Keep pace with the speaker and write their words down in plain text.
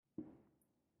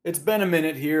It's been a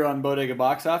minute here on Bodega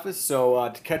Box Office, so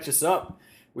to catch us up,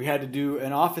 we had to do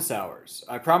an office hours.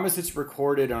 I promise it's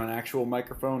recorded on an actual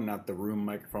microphone, not the room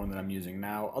microphone that I'm using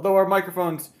now. Although our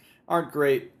microphones aren't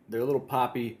great, they're a little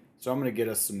poppy, so I'm going to get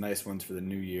us some nice ones for the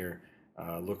new year.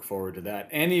 Look forward to that.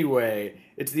 Anyway,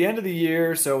 it's the end of the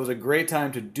year, so it was a great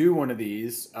time to do one of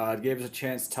these. It gave us a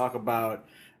chance to talk about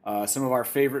some of our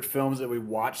favorite films that we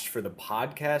watched for the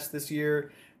podcast this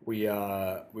year. We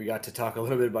got to talk a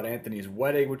little bit about Anthony's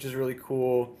wedding, which is really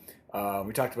cool.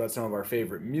 We talked about some of our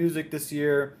favorite music this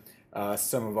year,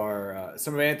 some of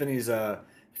Anthony's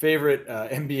favorite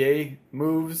NBA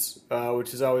moves,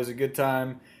 which is always a good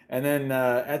time. And then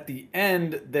at the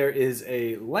end, there is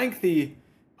a lengthy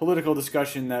political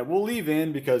discussion that we'll leave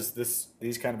in because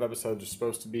these kind of episodes are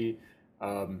supposed to be,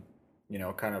 kind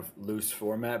of loose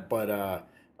format. But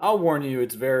I'll warn you,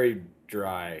 it's very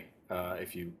dry.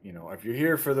 If you're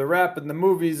here for the rap and the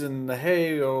movies and the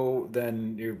hey-oh,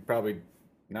 then you're probably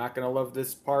not gonna love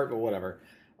this part or whatever.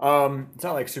 It's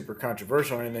not like super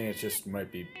controversial or anything. It just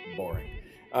might be boring.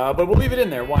 But we'll leave it in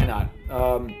there. Why not?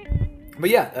 But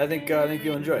yeah, I think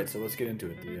you'll enjoy it. So let's get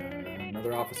into it.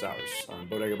 Another office hours on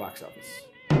Bodega Box Office.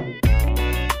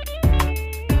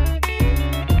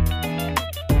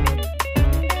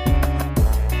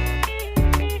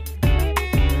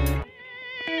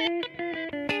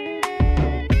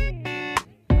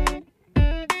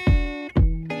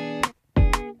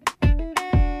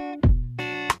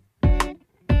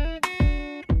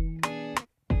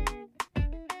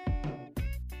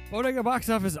 Bodega Box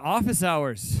Office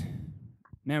hours.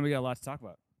 Man, we got a lot to talk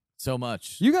about. So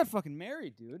much. You got fucking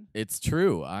married, dude. It's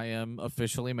true. I am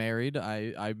officially married.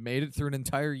 I made it through an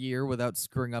entire year without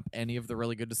screwing up any of the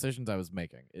really good decisions I was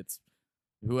making. It's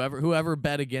whoever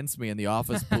bet against me in the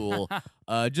office pool,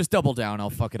 just double down.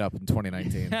 I'll fuck it up in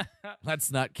 2019.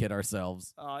 Let's not kid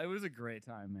ourselves. It was a great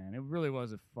time, man. It really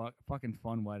was a fucking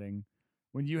fun wedding.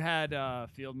 When you had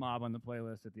Field Mob on the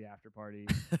playlist at the after party,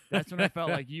 that's when I felt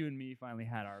like you and me finally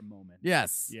had our moment.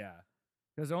 Yes. Yeah.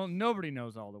 Because nobody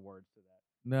knows all the words to that.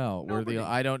 No, Nobody.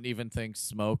 I don't even think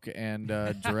Smoke and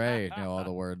Dre know all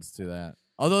the words to that.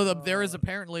 Although there is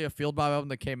apparently a Field Mob album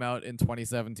that came out in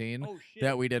 2017 Oh, shit.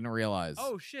 that we didn't realize.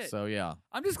 Oh, shit. So yeah.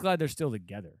 I'm just glad they're still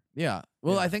together. Yeah.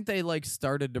 Well, Yeah. I think they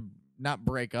started to not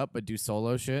break up but do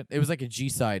solo shit. It was like a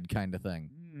G-side kind of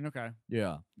thing. Okay.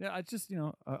 Yeah. Yeah, it's just,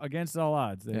 against all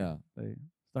odds. They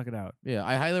stuck it out. Yeah,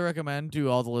 I highly recommend to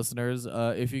all the listeners,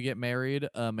 if you get married,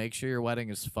 make sure your wedding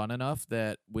is fun enough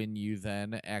that when you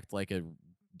then act like a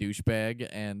douchebag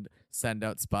and send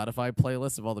out Spotify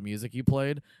playlists of all the music you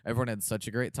played, everyone had such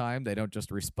a great time, they don't just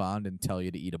respond and tell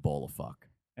you to eat a bowl of fuck.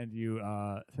 And you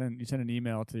send an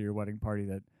email to your wedding party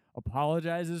that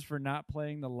apologizes for not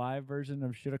playing the live version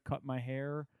of "Shoulda Cut My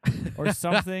Hair" or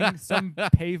something, some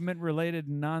pavement-related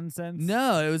nonsense.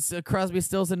 No, it was Crosby,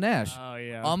 Stills, and Nash. Oh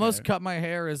yeah, Almost okay. Cut My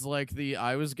Hair is like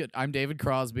I'm David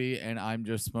Crosby and I'm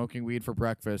just smoking weed for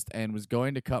breakfast and was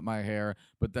going to cut my hair,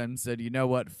 but then said, you know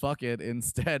what, fuck it.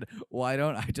 Instead, why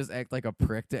don't I just act like a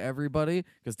prick to everybody?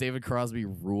 Because David Crosby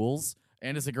rules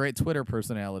and is a great Twitter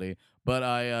personality. But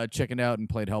I chickened out and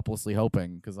played Helplessly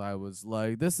Hoping because I was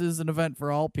like, this is an event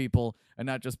for all people and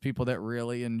not just people that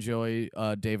really enjoy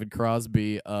David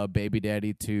Crosby, baby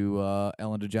daddy to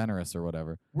Ellen DeGeneres or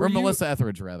whatever. Were or you- Melissa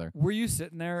Etheridge, rather. Were you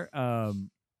sitting there?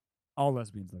 All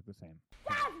lesbians look the same.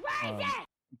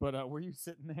 But were you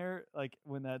sitting there like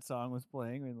when that song was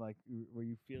playing and like were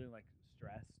you feeling like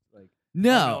stressed? Like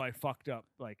No. oh, no, I fucked up.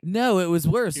 Like No, it was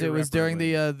worse. It was during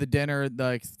Irreparably. the dinner,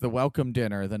 like the welcome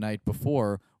dinner the night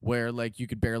before, where like you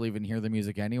could barely even hear the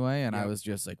music anyway, and I Yep. was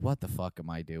just like, "What the fuck am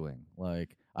I doing?"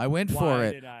 Like I went Why for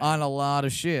it did I? on a lot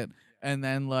of shit, and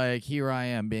then like here I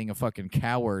am being a fucking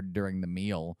coward during the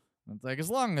meal. It's like as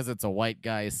long as it's a white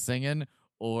guy singing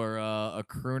or a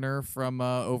crooner from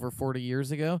over 40 years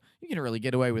ago, you can really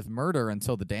get away with murder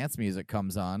until the dance music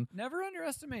comes on. never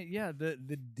underestimate,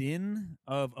 the din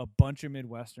of a bunch of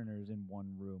Midwesterners in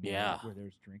one room. Yeah. where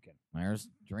there's drinking, There's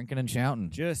drinking and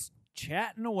shouting. just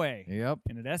chatting away, Yep.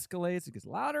 and it escalates. It gets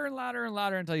louder and louder and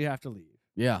louder until you have to leave.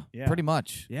 Yeah. Yeah. Pretty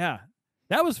much. Yeah,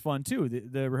 that was fun too.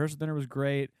 The rehearsal dinner was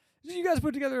great. You guys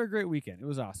put together a great weekend. It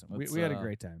was awesome. Let's, We had a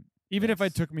great time. Even if it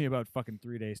yes. took me about fucking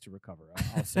 3 days to recover,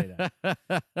 I'll say that.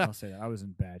 I'll say that. I was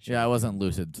in bad shape. Yeah, I wasn't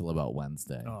lucid till about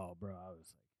Wednesday. Oh, bro, I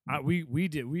was like,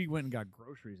 we went and got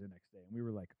groceries the next day, and we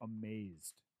were like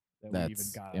amazed that we even That's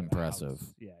got out of the impressive.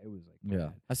 house. Yeah, it was like Yeah,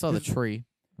 bad. I saw the 'Cause- tree.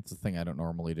 That's a thing I don't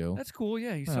normally do. That's cool.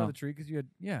 Yeah, you Yeah. saw the tree because you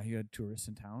had tourists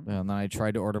in town. And then I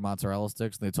tried to order mozzarella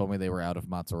sticks, and they told me they were out of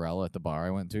mozzarella at the bar I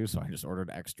went to, so I just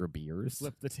ordered extra beers.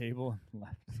 Flipped the table and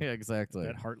left. Yeah, exactly.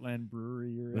 That Heartland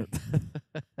Brewery you're at.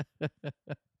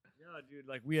 Yeah, dude, dude,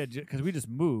 like we had because we just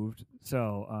moved,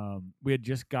 so we had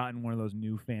just gotten one of those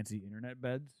new fancy internet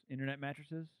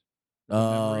mattresses. the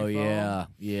Oh memory foam. yeah,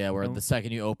 yeah. Where And- the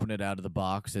second you open it out of the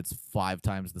box, it's 5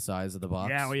 times the size of the box.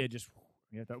 Yeah,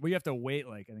 we have to wait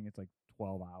like I think it's like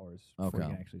 12 hours before you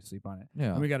Okay. can actually sleep on it.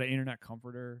 Yeah. And we got an internet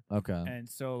comforter, Okay. and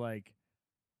so like,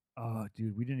 oh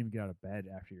dude, we didn't even get out of bed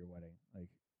after your wedding. Like,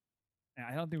 and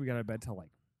I don't think we got out of bed till like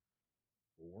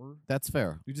 4. That's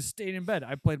fair. We just stayed in bed.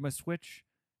 I played my Switch.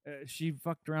 She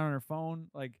fucked around on her phone.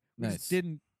 Like, we Nice. just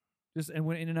didn't and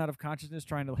went in and out of consciousness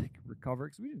trying to like recover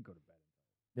because we didn't go to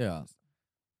bed. Yeah.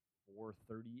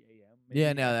 4:30 a.m.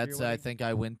 Yeah, no, that's. I think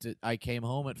I came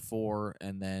home at 4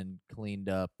 and then cleaned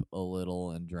up a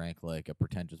little and drank like a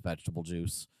pretentious vegetable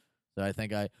juice. So I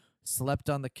think I slept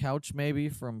on the couch maybe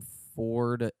from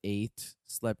 4 to 8.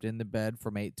 Slept in the bed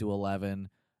from 8 to 11,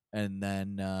 and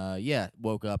then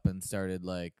woke up and started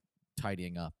like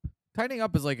tidying up. Tidying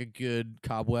up is like a good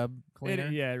cobweb cleaner.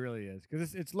 Yeah, it really is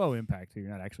because it's low impact. So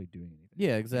you're not actually doing anything.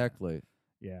 Yeah, exactly.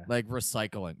 Yeah. Like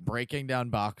recycling, breaking down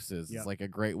boxes Yep. is like a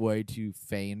great way to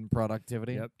feign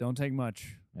productivity. Yep. Don't take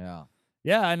much. Yeah.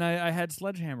 Yeah, and I had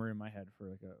Sledgehammer in my head for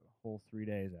like a whole 3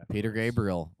 days after. Peter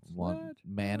Gabriel, one Sledge-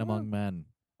 man Ah. among men.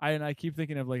 I keep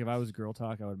thinking of like if I was Girl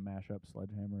Talk, I would mash up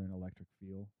Sledgehammer and Electric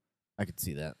Feel. I could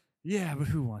see that. Yeah, but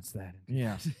who wants that? in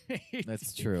Yeah, 2018?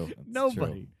 that's true. That's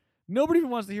Nobody. true. Nobody even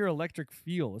wants to hear Electric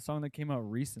Feel, a song that came out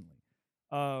recently.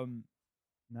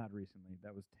 Not recently.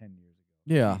 That was 10 years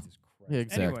ago. Yeah. Jesus Christ. Yeah,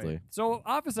 exactly. Anyway, so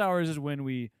office hours is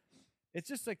when it's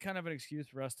just like kind of an excuse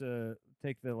for us to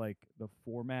take the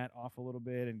format off a little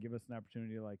bit and give us an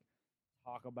opportunity to like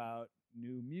talk about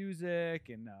new music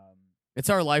and It's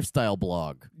our lifestyle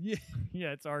blog. yeah,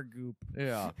 it's our goop.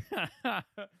 Yeah.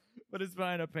 But it's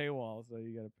behind a paywall, so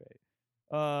you gotta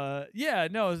pay. Yeah,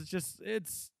 no, it's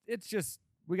just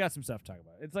we got some stuff to talk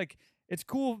about. It's like it's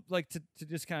cool, like to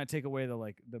just kind of take away the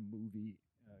movie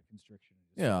constriction. And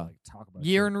just Yeah. like talk about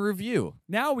Year shit. in review.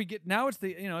 Now it's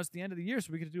the it's the end of the year,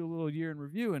 so we get to do a little year in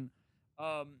review. And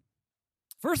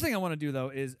first thing I want to do though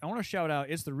is I want to shout out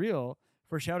It's the Real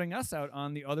for shouting us out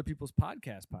on the Other People's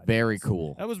podcast. Very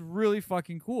cool. That was really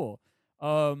fucking cool.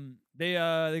 They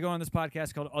go on this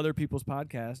podcast called Other People's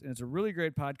Podcast, and it's a really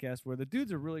great podcast where the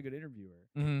dude's a really good interviewer.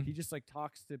 Mm-hmm. He just like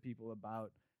talks to people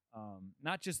about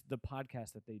not just the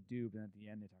podcast that they do, but at the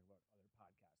end they talk about other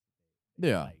podcasts that they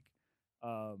Yeah.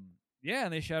 like. Yeah,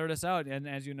 and they shouted us out. And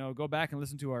as you know, go back and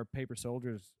listen to our Paper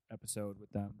Soldiers episode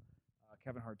with them.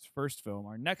 Kevin Hart's first film.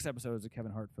 Our next episode is a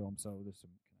Kevin Hart film, so there's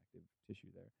some connective tissue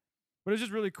there. But it's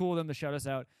just really cool of them to shout us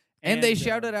out. And they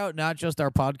shouted out not just our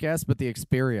podcast, but the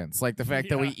experience. Like the fact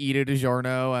that we Yeah. eat at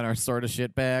DiGiorno and are sort of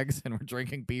shit bags and we're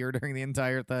drinking beer during the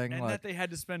entire thing. And like, that they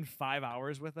had to spend 5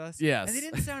 hours with us. Yes. And they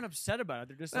didn't sound upset about it.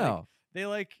 They're just no.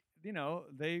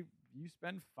 you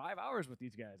spend 5 hours with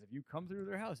these guys. If you come through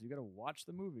their house, you got to watch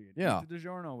the movie. And Yeah. eat the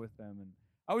DiGiorno with them. And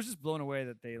I was just blown away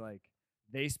that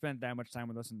they spent that much time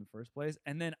with us in the first place.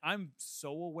 And then I'm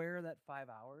so aware of that 5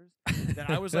 hours that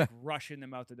I was like rushing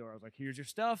them out the door. I was like, here's your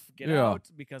stuff. Get Yeah. out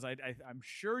because I'm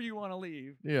sure you want to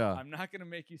leave. Yeah. I'm not going to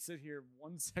make you sit here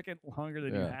 1 second longer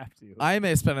than you Yeah. have to. I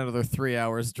may spend another 3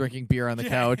 hours drinking beer on the Yeah.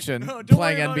 couch and No, don't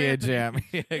playing worry about NBA Anthony. Jam.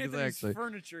 Yeah, Anthony's exactly.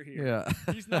 furniture here.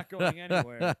 Yeah. He's not going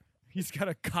anywhere. He's got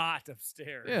a cot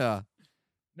upstairs. Yeah.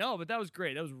 No, but that was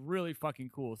great. That was really fucking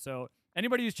cool. So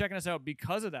anybody who's checking us out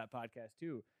because of that podcast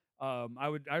too,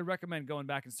 I recommend going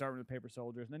back and starting with Paper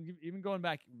Soldiers, and then even going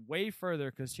back way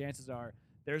further because chances are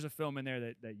there's a film in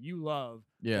there that you love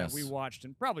Yes. that we watched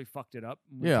and probably fucked it up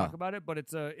when we Yeah. talk about it. But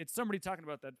it's somebody talking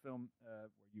about that film where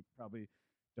you probably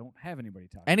don't have anybody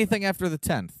talking. Anything after the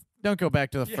 10th. Don't go back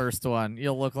to the Yeah. first one.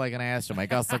 You'll look like an ass. You'll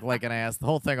make us look like an ass. The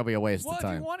whole thing will be a waste Well, of if you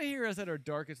time. want to hear us at our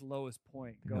darkest, lowest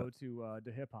point, go to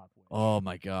the Hip Hop Witch. Oh,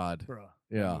 my God. Bruh.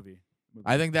 that Yeah. movie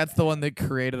I think that's the one that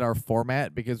created our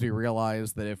format because we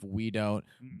realized that if we don't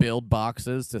Mm. build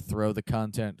boxes to throw the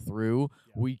content through,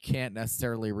 Yeah. we can't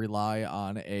necessarily rely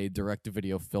on a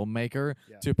direct-to-video filmmaker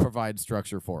Yeah. to provide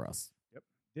structure for us.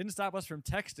 Didn't stop us from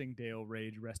texting Dale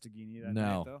Rage Restaghini that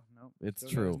No. night, though. No, It's still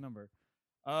got his true. number.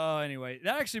 Anyway,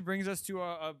 that actually brings us to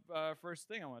our first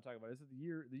thing I want to talk about. This is the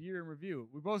year in review.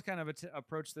 We both kind of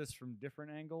approach this from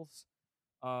different angles.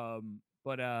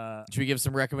 But Should we give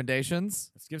some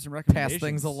recommendations? let's give some recommendations.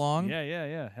 things along?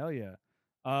 Yeah. Hell yeah.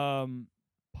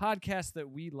 Podcasts that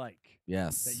we like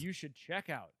Yes. that you should check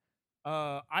out.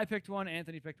 I picked one.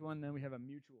 Anthony picked one. Then we have a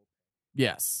mutual.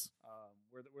 Yes.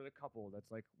 We're the couple that's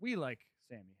like we like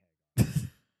Sammy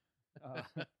Hagar.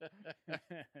 Sorry.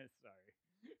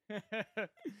 I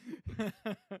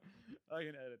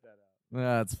can edit that out.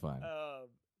 That's fine.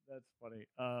 That's funny.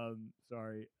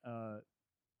 Sorry.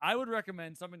 I would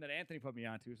recommend something that Anthony put me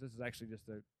onto. So this is actually just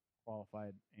a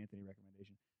qualified Anthony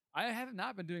recommendation. I have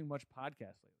not been doing much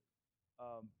podcast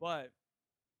lately, but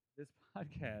this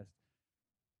podcast,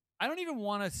 I don't even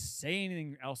want to say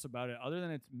anything else about it other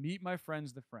than it's Meet My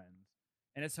Friends, the Friends,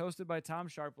 and it's hosted by Tom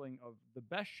Sharpling of The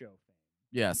Best Show fame,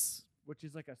 Yes. which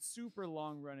is like a super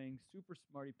long running, super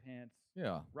smarty pants,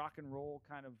 Yeah. rock and roll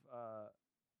kind of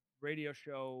radio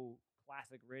show,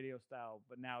 classic radio style,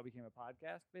 but now it became a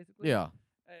podcast basically. Yeah.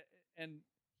 And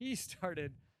he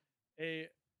started a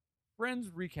Friends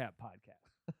recap podcast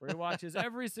where he watches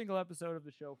every single episode of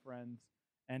the show Friends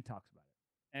and talks about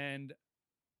it. And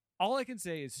all I can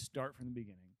say is start from the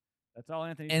beginning. That's all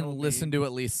Anthony And told listen me. to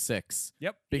at least 6.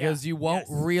 Yep. Because yeah, you won't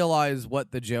yes, realize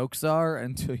what the jokes are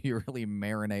until you really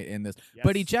marinate in this. yes.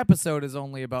 But each episode is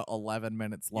only about 11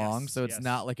 minutes long, Yes, so it's yes.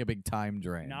 not like a big time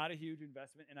drain. Not a huge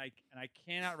investment, and I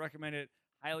cannot recommend it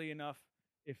highly enough.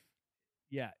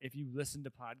 If you listen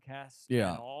to podcasts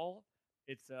Yeah. at all,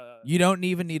 it's You don't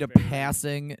even need a very-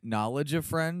 passing knowledge of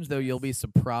Friends, though you'll be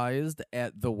surprised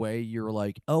at the way you're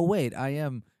like, oh, wait, I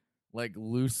am like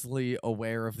loosely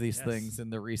aware of these Yes. things in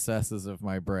the recesses of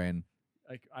my brain.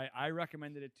 like I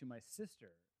recommended it to my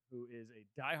sister, who is a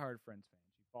diehard Friends fan.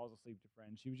 She falls asleep to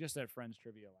Friends. She was just at Friends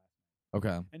trivia last night,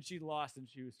 Okay. and she lost, and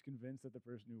she was convinced that the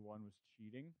person who won was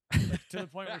cheating, like, to the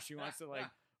point where she wants to like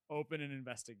open an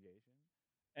investigation.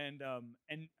 And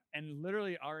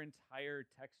literally our entire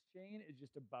text chain is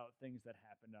just about things that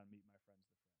happened on Meet My Friends,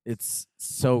 the Friends. It's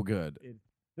so good.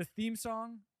 The theme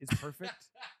song is perfect.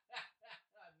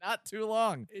 Not too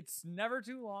long. It's never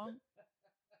too long.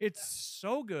 It's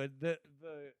so good.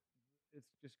 It's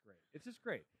just great. It's just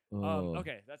great. Oh.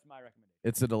 Okay, that's my recommendation.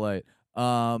 It's a delight.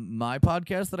 My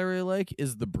podcast that I really like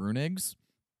is The Brunigs.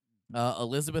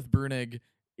 Elizabeth Brunig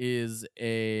is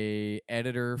a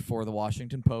editor for the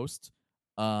Washington Post.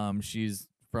 She's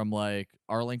from like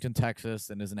Arlington, Texas,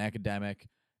 and is an academic,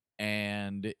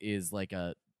 and is like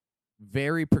a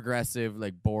very progressive,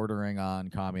 like bordering on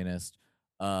communist,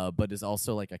 but is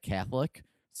also like a Catholic.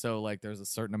 So like there's a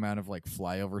certain amount of like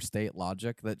flyover state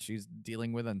logic that she's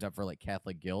dealing with on top for like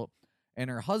Catholic guilt. And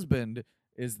her husband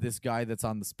is this guy that's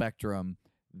on the spectrum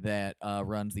that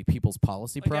runs the People's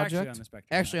Policy Like, Project. actually on the spectrum.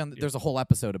 Actually, yeah. on there's a whole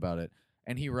episode about it,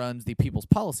 and he runs the People's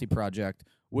Policy Project,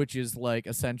 which is like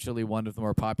essentially one of the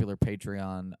more popular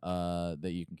Patreon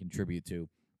that you can contribute to,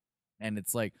 and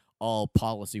it's like all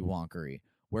policy wonkery,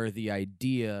 where the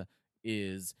idea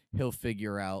is he'll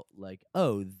figure out like,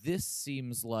 oh, this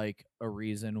seems like a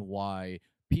reason why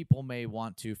people may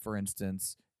want to, for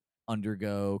instance,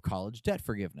 undergo college debt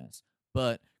forgiveness,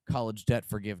 but college debt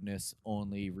forgiveness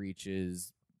only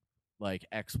reaches like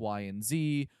X, Y, and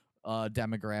Z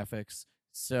demographics.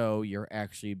 So you're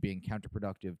actually being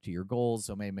counterproductive to your goals.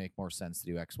 So it may make more sense to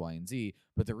do X, Y, and Z.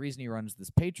 But the reason he runs this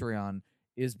Patreon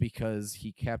is because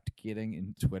he kept getting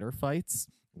in Twitter fights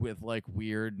with like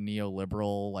weird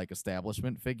neoliberal like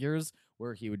establishment figures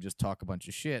where he would just talk a bunch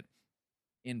of shit,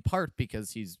 in part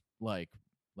because he's like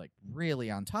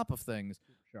really on top of things.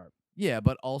 Sharp. Yeah,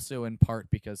 but also in part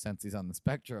because since he's on the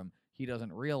spectrum, he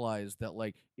doesn't realize that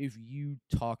like if you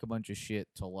talk a bunch of shit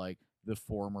to like the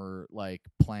former like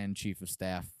planned chief of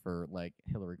staff for like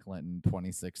Hillary Clinton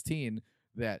 2016,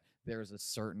 that there's a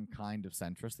certain kind of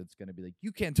centrist that's going to be like,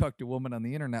 you can't talk to a woman on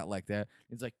the internet like that.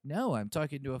 It's like, no, I'm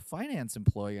talking to a finance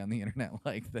employee on the internet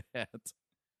like that.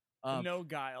 No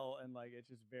guile, and like it's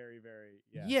just very, very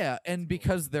Yeah, and cool.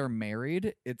 because they're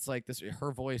married, it's like this.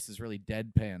 Her voice is really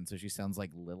deadpan, so she sounds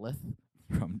like Lilith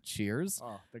from Cheers.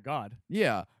 Oh, the god.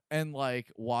 Yeah, and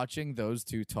like watching those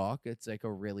two talk, it's like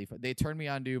a really fun. They turned me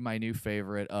on to my new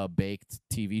favorite baked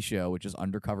TV show, which is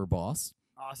Undercover Boss.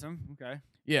 Awesome. Okay.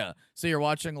 Yeah, so you're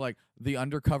watching like the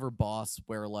Undercover Boss,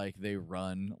 where like they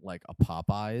run like a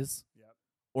Popeyes. Yep.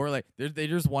 Or like they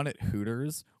just one at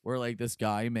Hooters, where like this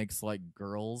guy makes like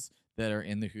girls that are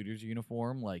in the Hooters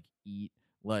uniform like eat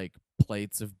like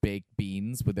plates of baked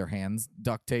beans with their hands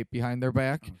duct taped behind their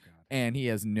back, Oh god. and he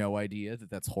has no idea that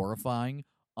that's horrifying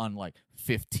on like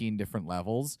 15 different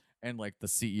levels. And like the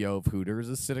CEO of Hooters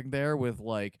is sitting there with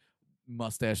like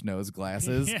mustache nose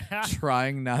glasses, Yeah.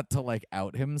 trying not to like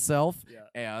out himself Yeah.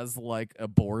 as like a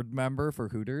board member for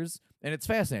Hooters. And it's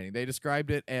fascinating. They described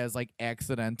it as like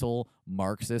accidental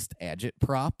Marxist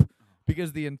agitprop,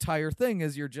 because the entire thing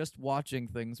is you're just watching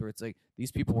things where it's like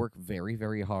these people work very,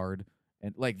 very hard.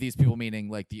 And like these people meaning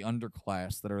like the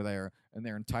underclass that are there, and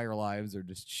their entire lives are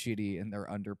just shitty and they're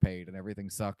underpaid and everything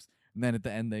sucks. And then at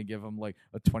the end they give them like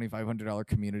a $2,500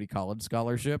 community college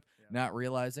scholarship, Yeah. not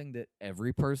realizing that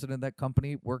every person in that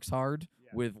company works hard Yeah.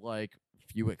 with like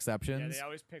few Yeah, exceptions. they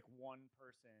always pick one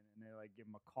person and they like give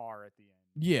them a car at the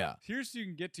end. Yeah. Here's so you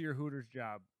can get to your Hooters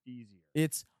job easier.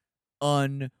 It's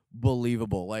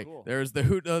unbelievable. Like Cool. there's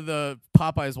the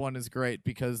Popeyes one is great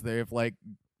because they have like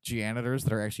janitors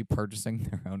that are actually purchasing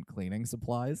their own cleaning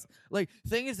supplies. Like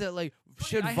things that like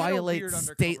should I had a violate weird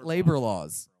state undercover labor boss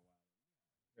laws.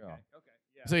 Okay. Okay.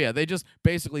 Yeah. So yeah, they just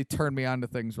basically turned me on to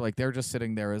things where, like they're just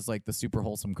sitting there as like the super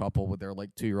wholesome couple with their like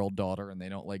 2-year-old daughter, and they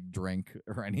don't like drink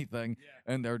or anything,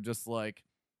 Yeah. and they're just like,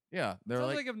 yeah, they're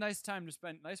Sounds like, like a nice time to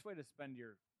spend. Nice way to spend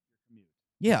your commute.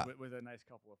 yeah, With a nice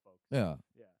couple of folks. yeah.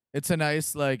 Yeah. It's a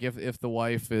nice like if the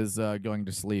wife is going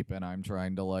to sleep and I'm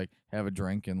trying to like have a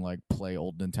drink and like play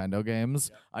old Nintendo games,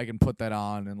 Yep. I can put that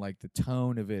on and like the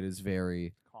tone of it is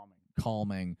very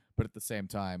Calming. but at the same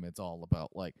time it's all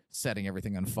about like setting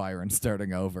everything on fire and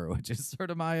starting over, which is sort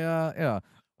of my yeah.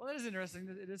 Well, that is interesting.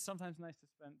 It is sometimes nice to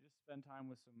spend time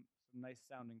with some nice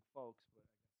sounding folks, but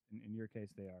in your case,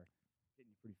 they are getting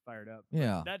you pretty fired up.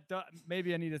 Yeah.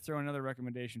 Maybe I need to throw another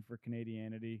recommendation for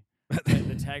Canadianity,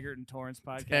 the Taggart and Torrance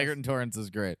podcast. Taggart and Torrance is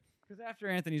great. Because after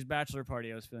Anthony's bachelor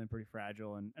party, I was feeling pretty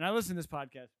fragile, and I listen to this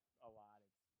podcast a lot.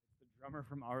 It's the drummer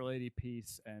from Our Lady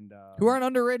Peace, and Who are an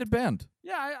underrated band.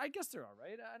 yeah, I guess they're all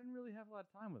right. I didn't really have a lot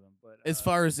of time with them, but As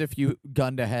far as if you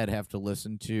gun to head have to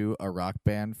listen to a rock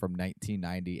band from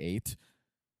 1998,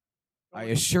 I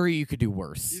assure you could do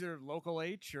worse. either Local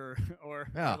H or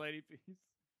Yeah. Our Lady Peace.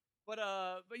 But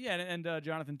yeah, and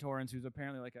Jonathan Torrance, who's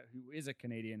apparently who is a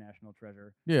Canadian national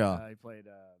treasure. Yeah. He played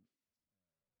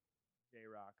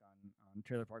J-Rock on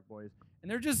Trailer Park Boys, and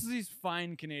they're just these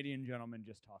fine Canadian gentlemen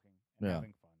just talking and Yeah.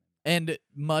 having fun. And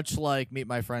much like Meet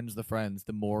My Friends, the Friends,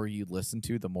 the more you listen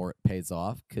to, the more it pays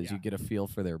off because Yeah. you get a feel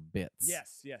for their bits.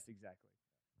 Yes, exactly.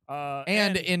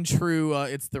 And in true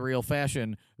It's the Real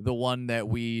fashion, the one that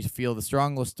we feel the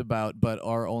strongest about but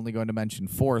are only going to mention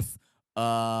fourth,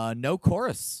 No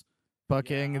Chorus.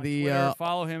 Fucking on the Twitter,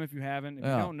 follow him if you haven't. If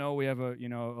yeah. you don't know, we have a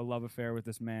love affair with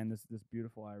this man, this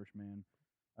beautiful Irish man.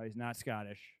 He's not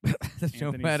Scottish. no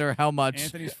Anthony's- matter how much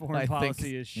Anthony's I foreign think-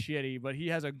 policy is shitty, but he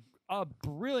has a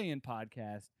brilliant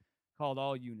podcast called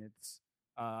All Units.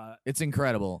 it's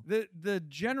incredible. The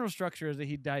general structure is that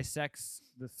he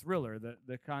dissects the thriller,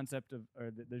 the concept of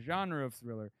or the genre of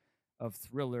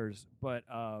thrillers, but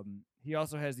he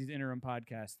also has these interim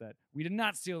podcasts that we did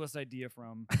not steal this idea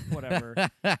from, whatever,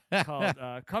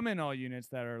 called Come In All Units,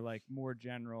 that are like more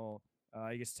general.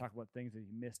 I guess talk about things that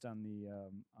he missed on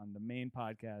the main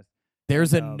podcast.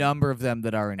 There's a And, number of them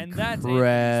that are And that's Anthony's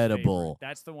favorite. incredible.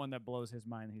 That's the one that blows his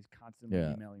mind. He's constantly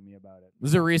Yeah. emailing me about it.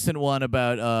 There's a recent one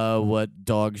about what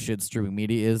dog shit streaming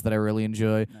media is that I really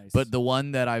enjoy. Nice. But the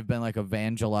one that I've been like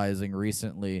evangelizing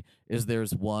recently is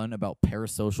there's one about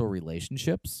parasocial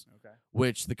relationships, Okay.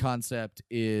 which the concept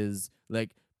is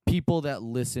like people that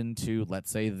listen to,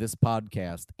 let's say, this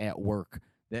podcast at work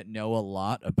that know a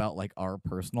lot about like our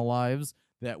personal lives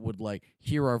that would like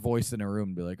hear our voice in a room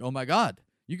and be like, oh my God,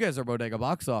 you guys are Bodega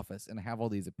Box Office, and have all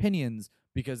these opinions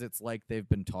because it's like they've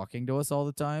been talking to us all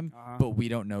the time, but we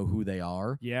don't know who they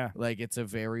are. Yeah. Like it's a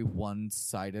very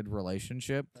one-sided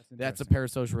relationship. That's a interesting.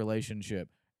 parasocial relationship.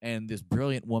 And this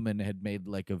brilliant woman had made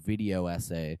like a video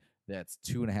essay that's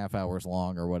 2.5 hours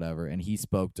long or whatever, and he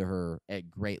spoke to her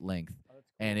at great length, Oh, that's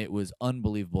cool. and it was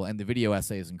unbelievable. And the video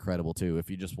essay is incredible too. If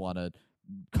you just want to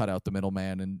cut out the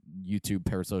middleman and YouTube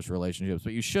parasocial relationships,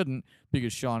 but you shouldn't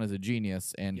because Sean is a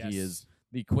genius and he Yes. is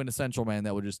the quintessential man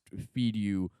that would just feed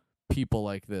you people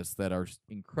like this that are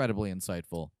incredibly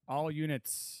insightful. All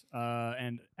Units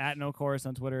and at No Chorus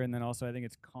on Twitter, and then also I think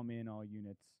it's Come In All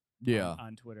Units. Yeah.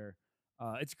 On Twitter.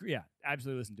 Yeah,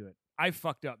 absolutely listen to it. I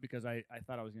fucked up because I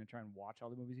thought I was going to try and watch all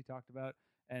the movies he talked about,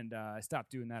 and I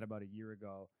stopped doing that about a year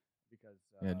ago because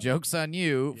Yeah, joke's on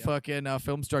you. yeah. Fucking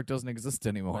Filmstruck doesn't exist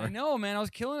anymore. I know, man. I was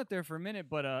killing it there for a minute,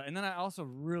 but and then I also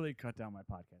really cut down my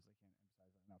podcast. I can't emphasize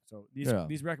that enough. So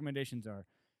these recommendations are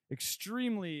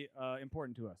extremely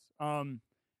important to us.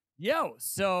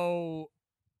 So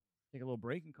take a little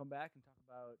break and come back and talk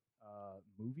about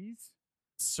movies.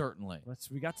 Certainly.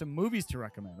 We got some movies to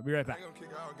recommend. We'll be right I back. ain't gonna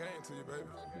kick our game to you, baby.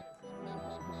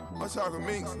 I'm talking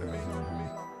minks. I'm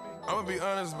gonna be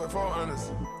honest before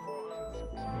honest.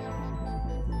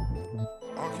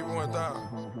 I'll keep it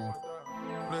 1,000.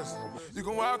 Listen, you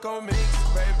can walk on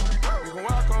minks, baby. You can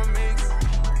walk on minks.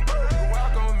 You can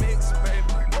walk on minks,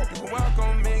 baby. You can walk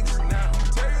on minks now.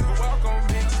 You can walk on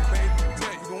minks, baby.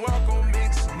 You can walk on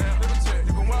minks now.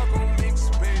 You can walk on minks,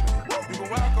 baby. You can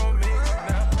walk on minks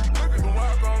now. You can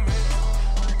walk on minks.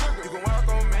 You can walk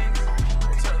on minks.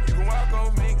 You can walk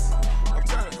on minks. I'm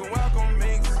telling you, you can walk on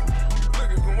minks. Look,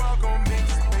 you can walk on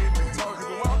minks, baby. You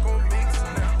can walk on minks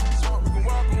now. You can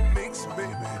walk on minks,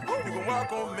 baby. You can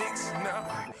walk on minks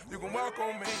now. You can walk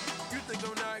on minks. You think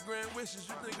I'm not grand wishes?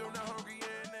 You think I'm not hungry?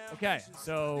 Yeah, now. Okay,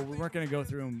 so we weren't going to go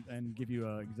through 'em and give you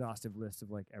an exhaustive list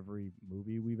of like every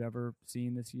movie we've ever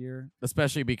seen this year.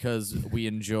 Especially because we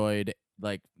enjoyed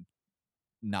like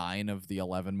 9 of the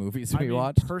 11 movies I we mean,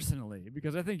 watched. personally,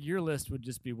 because I think your list would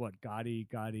just be what Gotti,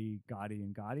 and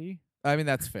Gotti, I mean,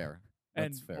 that's fair.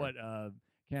 and That's fair. what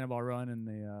Cannonball Run and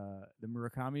the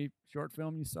Murakami short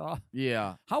film you saw.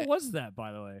 Yeah. How was that,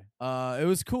 by the way? It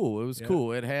was cool. It was Yeah.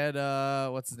 cool. It had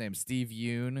what's his name? Steve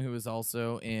Yoon, who was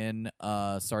also in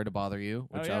Sorry to Bother You,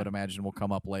 which I yeah. would imagine will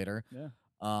come up later. Yeah.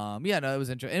 Yeah, no, it was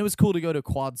interesting. And it was cool to go to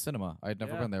Quad Cinema. I'd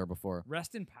never Yeah. been there before.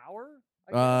 Rest in Power.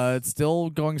 I guess? It's still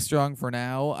going strong for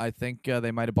now. I think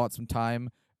they might have bought some time,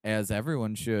 as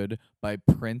everyone should, by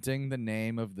printing the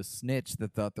name of the snitch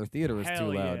that thought their theater was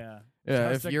Hell too loud. yeah. Yeah,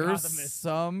 Just if a you're Gothamist.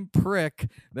 some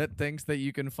prick that thinks that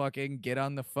you can fucking get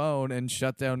on the phone and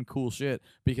shut down cool shit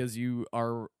because you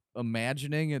are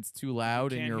imagining it's too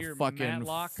loud in can't your hear fucking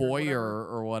Matlock or foyer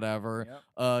or whatever,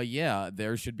 Yep. yeah,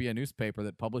 there should be a newspaper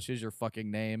that publishes your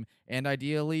fucking name and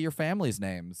ideally your family's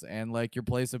names and like your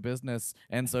place of business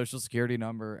and social security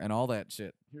number and all that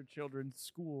shit. Your children's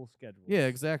school schedule. Yeah,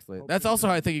 exactly. Hope That's you're also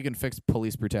how I doing- think you can fix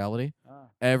police brutality. Ah.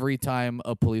 Every time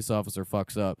a police officer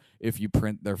fucks up, if you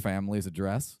print their family's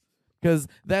address. Because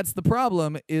that's the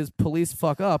problem is police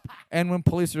fuck up, and when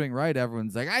police are doing right,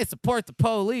 everyone's like, I support the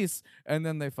police, and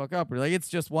then they fuck up. We're like, it's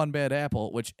just one bad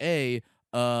apple, which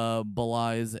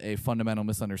belies a fundamental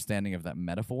misunderstanding of that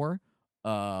metaphor.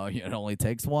 It only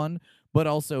takes one. But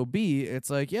also B, it's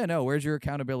like, yeah, no, where's your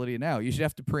accountability now? You should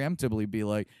have to preemptively be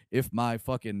like, if my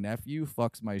fucking nephew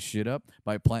fucks my shit up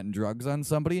by planting drugs on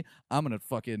somebody, I'm going to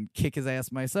fucking kick his ass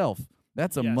myself.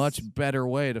 That's a Yes. much better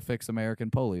way to fix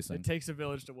American policing. It takes a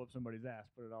village to whoop somebody's ass,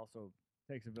 but it also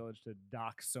takes a village to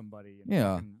dox somebody and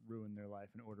Yeah. fucking ruin their life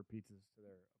and order pizzas to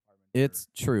their apartment. It's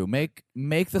true. Make the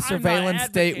I'm not surveillance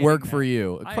state advocating work that. for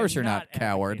you. I Of course am you're not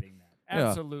coward. advocating that. Yeah.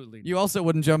 Absolutely. You not. also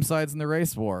wouldn't jump sides in the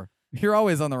race war. You're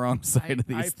always on the wrong side of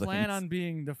these I things. plan on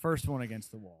being the first one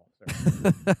against the wall.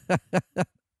 sir.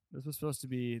 This was supposed to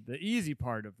be the easy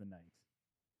part of the night.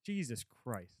 Jesus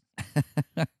Christ.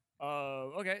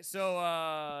 Okay, so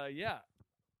yeah,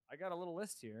 I got a little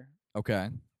list here. Okay.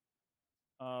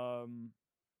 Um,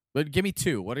 But give me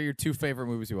 2. What are your 2 favorite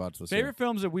movies you watched this favorite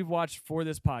films that we've watched for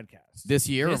this podcast. This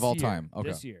year This of all year, time? Okay.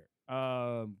 This year.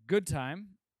 Good Time.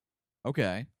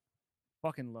 Okay.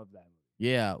 Fucking love that movie.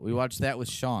 Yeah, we watched that with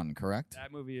Sean, correct?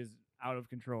 That movie is out of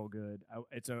control good.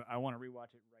 I want to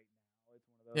rewatch it right now. It's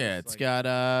one of those. Yeah, it's like,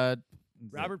 got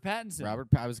Robert Pattinson.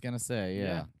 I was gonna say,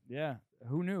 yeah. Yeah.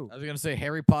 Who knew? I was gonna say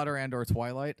Harry Potter and or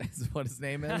Twilight is what his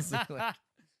name is.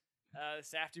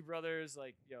 Safdie brothers,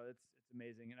 like, it's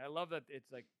amazing, and I love that it's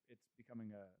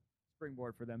becoming a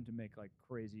springboard for them to make like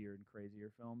crazier and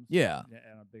crazier films. Yeah.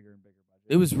 And a bigger and bigger budget.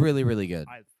 It was really, really good.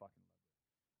 I fucking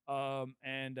love it.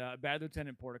 And Bad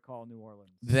Lieutenant Portical, New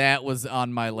Orleans. That was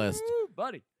on my list. Woo,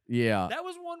 buddy. Yeah. That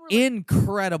was one really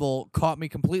Incredible. Caught me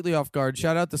completely off guard.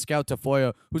 Shout out to Scout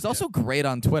Tafoya, who's also great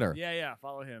on Twitter. Yeah.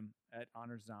 Follow him at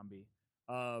Honors Zombie.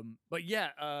 But yeah,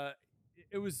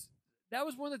 that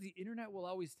was one that the internet will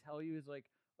always tell you is like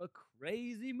a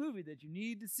crazy movie that you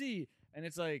need to see, and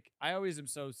it's like I always am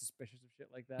so suspicious of shit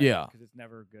like that. Yeah. because it's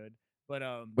never good. But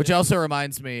Which this also was-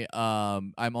 reminds me,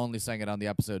 I'm only saying it on the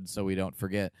episode so we don't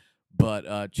forget, but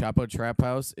Chapo Trap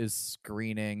House is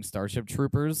screening Starship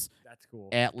Troopers that's cool.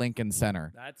 at Lincoln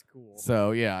Center. That's cool.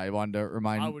 So yeah, I wanted to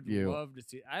remind I would you. love to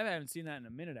see. I haven't seen that in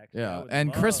a minute actually. I Yeah, would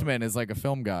and Chris love- Min is like a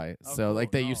film guy, Oh, so like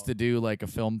cool. they used No. to do like a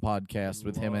film podcast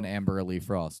with him and Love. Amber Lee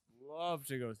Frost. love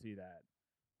to go see that.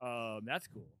 That's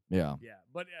cool. Yeah, Yeah,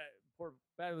 but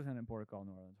Bad Lieutenant Portical,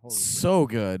 New Orleans. Holy so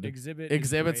good. shit. Exhibit.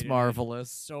 Exhibit's is great in it.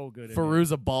 marvelous. So good. in it.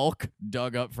 Feruza Balk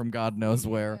dug up from God knows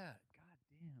where.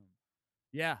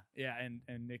 Yeah, goddamn. Yeah,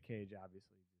 and Nick Cage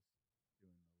obviously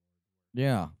doing the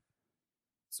Yeah,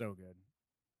 so good.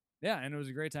 Yeah, and it was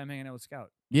a great time hanging out with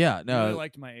Scout. yeah, I no, really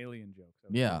liked my alien jokes.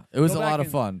 That was yeah, fun. it was Go a back lot of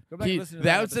and- fun. go back and He- listen to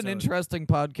that was an episode. interesting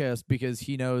podcast because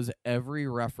he knows every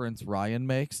reference Ryan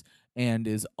makes and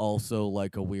is also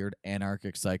like a weird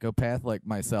anarchic psychopath like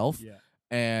myself. Yeah.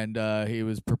 And he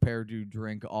was prepared to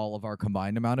drink all of our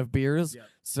combined amount of beers. Yeah.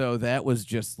 So that was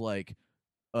just like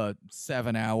a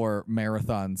 7-hour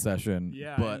marathon session.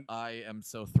 Yeah, But and- I am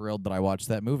so thrilled that I watched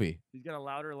that movie. He's got a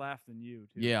louder laugh than you,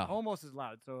 too. Yeah. Almost as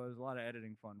loud, so it was a lot of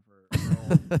editing fun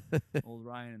for old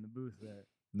Ryan in the booth there.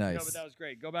 Nice. No, but that was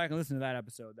great. Go back and listen to that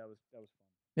episode. That was fun.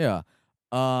 Yeah.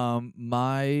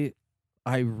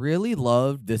 I really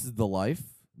loved This Is the Life,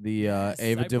 the Yes, I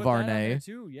Ava put that on there, DuVernay.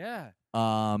 too, yeah.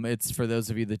 It's for those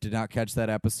of you that did not catch that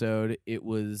episode. It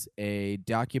was a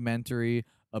documentary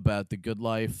about the good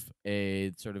life,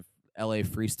 a sort of LA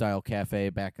Freestyle Cafe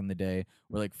back in the day,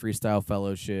 where like Freestyle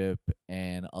Fellowship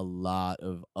and a lot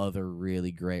of other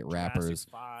really great rappers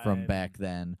from back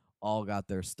then all got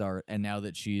their start. And now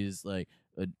that she's like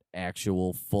an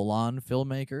actual full-on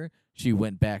filmmaker, she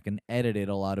went back and edited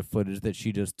a lot of footage that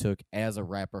she just took as a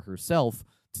rapper herself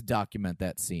to document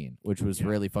that scene, which was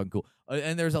really fun, cool.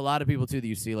 And there's a lot of people too that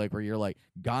you see like where you're like,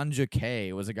 Ganja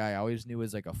K was a guy I always knew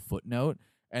as like a footnote,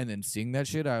 and then seeing that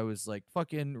shit, I was like,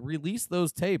 fucking release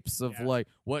those tapes of like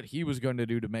what he was going to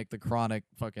do to make the Chronic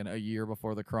fucking a year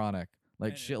before the Chronic,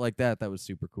 like shit like that. That was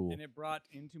super cool. And it brought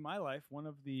into my life one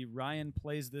of the Ryan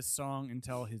plays this song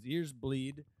until his ears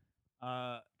bleed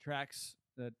tracks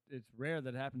that it's rare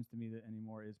that happens to me that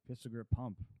anymore is Pistol Grip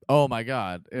Pump. Oh my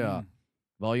god, yeah.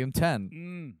 Volume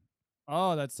 10.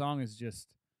 Oh, that song is just,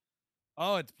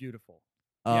 it's beautiful.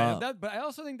 But I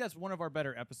also think that's one of our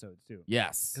better episodes too.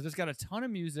 Yes, because it's got a ton of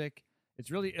music.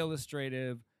 It's really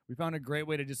illustrative. We found a great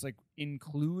way to just like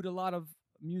include a lot of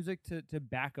music to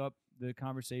back up the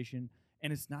conversation,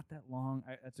 and it's not that long.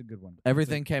 That's a good one.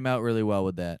 Everything came out really well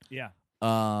with that. Yeah.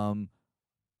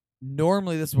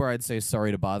 Normally, this is where I'd say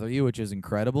Sorry to Bother You, which is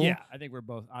incredible. Yeah, I think we're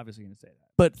both obviously going to say that.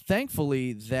 But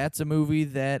thankfully, that's a movie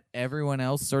that everyone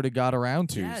else sort of got around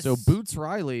to. Yes. So Boots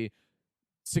Riley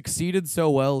succeeded so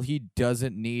well, he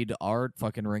doesn't need our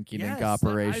fucking rinky-dink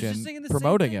operation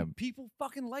promoting him. People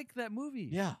fucking like that movie.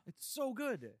 Yeah. It's so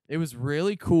good. It was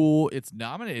really cool. It's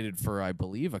nominated for, I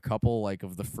believe, a couple like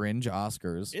of the Fringe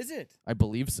Oscars. Is it? I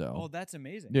believe so. Oh, that's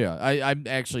amazing. Yeah, I'm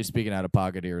actually speaking out of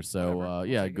pocket here, so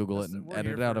Whatever. Google it and We're edit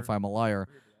here it out for- if I'm a liar.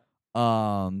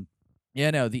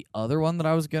 The other one that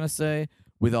I was gonna say,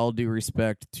 with all due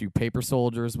respect to Paper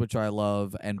Soldiers, which I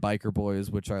love, and Biker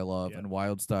Boys, which I love, and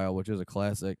Wild Style, which is a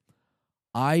classic,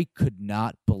 I could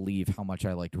not believe how much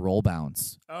I liked Roll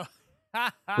Bounce, Oh.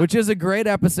 which is a great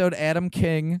episode. Adam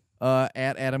King, at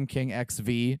Adam King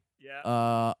XV,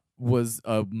 was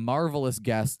a marvelous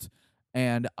guest,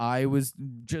 and I was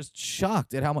just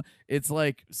shocked at how much it's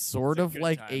like sort It's a of good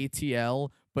like time.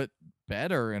 ATL, but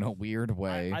better in a weird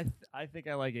way. I think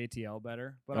I like ATL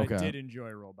better, but Okay. I did enjoy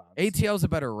Roll Bounce. ATL's a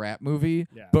better rap movie,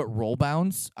 Yeah. but Roll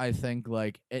Bounce, I think,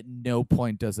 like, at no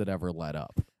point does it ever let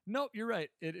up. Nope, you're right.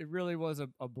 It really was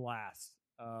a blast.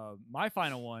 My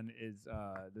final one is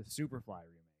the Superfly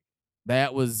remake.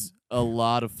 That was a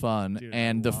lot of fun, Dude, I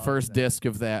and the love first that. disc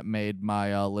of that made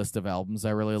my list of albums I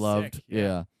really loved. Sick,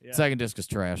 yeah. Second disc is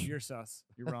trash. You're sus.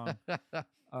 You're wrong.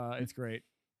 It's great.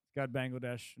 It's got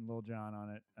Bangladesh and Lil Jon on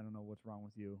it. I don't know what's wrong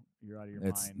with you. You're out of your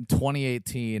It's mind.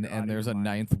 2018, You're out of and there's your a mind.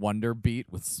 Ninth Wonder beat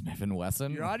with Smith and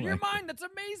Wesson. You're out of your Like, mind. That's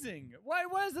amazing.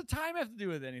 What does the time have to do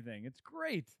with anything? It's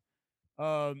great.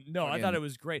 No, I Again. thought it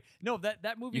was great. No,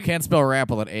 that movie. You can't spell rap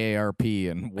without AARP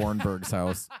in Warrenberg's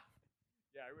house.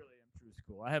 Yeah, I really am true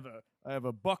school. I have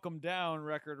a Buck 'em Down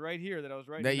record right here that I was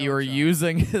writing That you were notes on.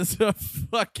 using as a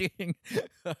fucking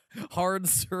hard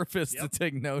surface to Yep.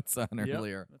 take notes on Yep,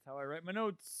 earlier. that's how I write my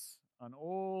notes on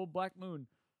old Black Moon.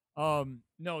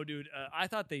 No, dude, I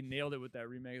thought they nailed it with that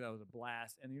remake. That was a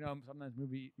blast. And sometimes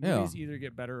movies either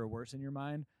get better or worse in your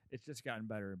mind. It's just gotten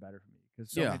better and better for me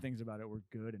because so many things about it were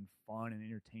good and fun and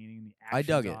entertaining. The action's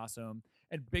dug it. awesome.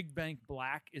 And Big Bank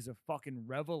Black is a fucking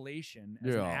revelation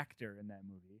as an actor in that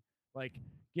movie. Like,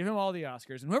 give him all the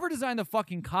Oscars. And whoever designed the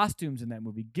fucking costumes in that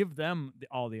movie, give them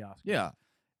all the Oscars. Yeah,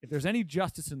 If there's any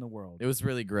justice in the world, it was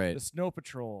really great. the Snow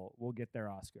Patrol will get their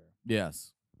Oscar.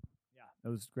 Yes. Yeah, that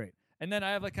was great. And then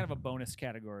I have like kind of a bonus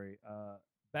category.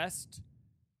 Best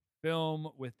film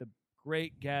with the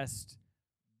great guest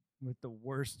with the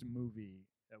worst movie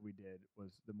that we did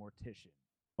was The Mortician.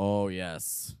 Oh,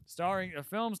 yes. A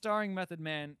film starring Method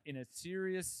Man in a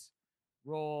serious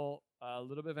role, a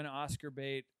little bit of an Oscar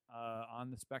bait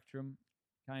on the spectrum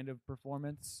kind of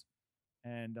performance,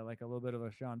 and like a little bit of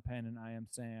a Sean Penn and I Am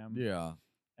Sam. Yeah.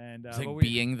 And It's like but we-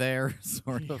 being there,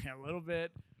 sort of. yeah, a little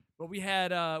bit. But we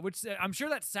had, which I'm sure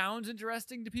that sounds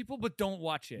interesting to people, but don't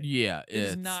watch it. Yeah, It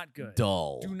is it's not good.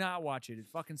 dull. Do not watch it. It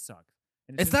fucking sucks.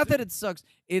 And It's not that it sucks.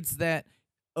 It's that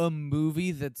a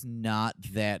movie that's not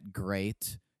that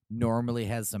great normally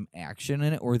has some action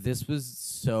in it, or this was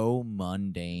so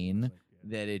mundane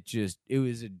that it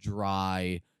was a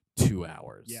dry 2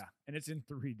 hours. Yeah, and it's in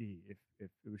 3D. If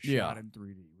it was Yeah. shot in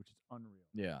 3D, which is unreal.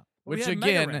 Yeah. But we Which had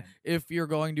again, Megaran. if you're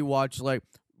going to watch like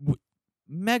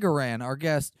Megaran, our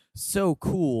guest, so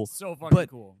cool. So fucking but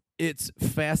cool. It's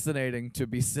fascinating to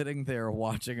be sitting there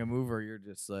watching a movie where you're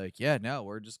just like, yeah, no,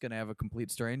 we're just gonna have a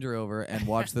complete stranger over and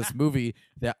watch this movie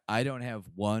that I don't have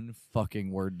one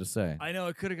fucking word to say. I know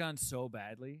it could have gone so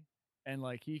badly, and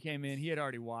like he came in, he had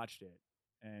already watched it,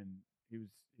 and he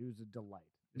was a delight.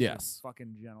 Just Yes. a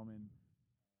fucking gentleman.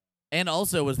 And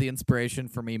also was the inspiration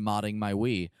for me modding my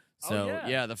Wii. So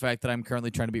yeah. the fact that I'm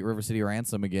currently trying to beat River City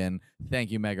Ransom again,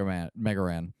 thank you, Megaran.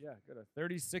 Yeah, good. A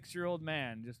 36-year-old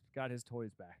man just got his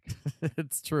toys back.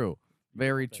 It's true,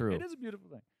 very Thing. true. It is a beautiful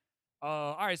thing.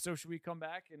 All right, so should we come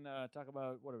back and talk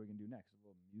about what are we gonna do next? A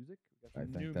little music. We got I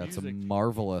some think new that's music. a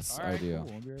marvelous All right, idea. Cool.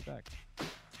 We'll be right back.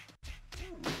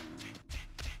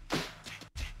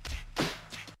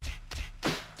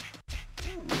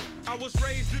 I was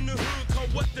raised in the hood,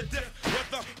 called what the death.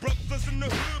 Whether brothers in the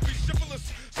hood be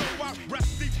chivalrous. So I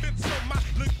rest defense on my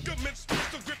ligaments.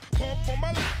 Pistol grip, pump on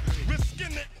my lap.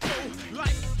 Risking it, oh,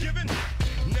 life giving.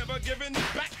 Never giving it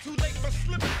back, too late for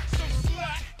slipping. So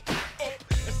slack. Oh,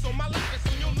 it's on my lap, it's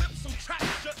on your lips, some track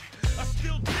shut. I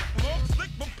still dick more slick,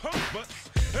 but pump butts.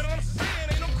 And I'm saying,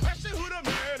 ain't no question who the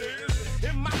man is.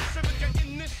 In my civic and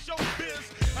in this show biz.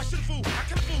 I should fool, I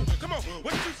can fool. Come on,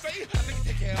 what you say? I think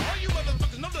take care of all you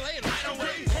motherfuckers, no delay right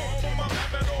away. Pump on my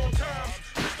lap at all times.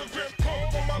 Mr. Grip,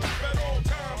 pump on my lap at all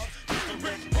times. Mr.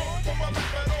 Grip, pump on my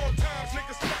lap at all times.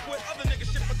 Niggas fuck with other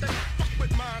niggas shit, but they don't fuck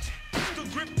with mine. Mr.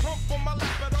 Grip, pump on my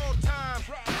lap at all times.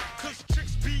 Cause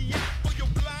tricks be out for your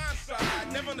blind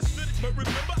side. Never understood it, but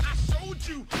remember I showed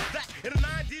you that in the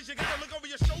 90s you gotta look over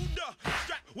your shoulder.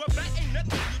 Strap, well that ain't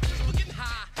nothing, you just for getting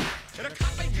high. And a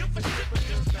cop ain't good for shit, but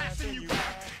just passing you by.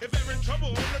 If they're in trouble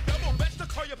on the double, best to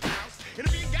call your pals. And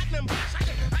if you ain't got them bucks,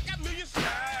 I got million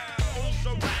styles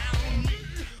around me.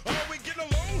 Are we getting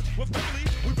along? Well, family,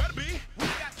 we better be. We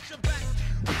got your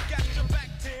back,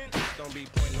 10. Don't be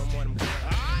pointing no more than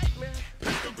alright, man.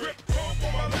 Pistol grip, pump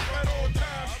on my lap at all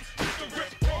times. Pistol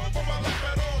grip, pump on my lap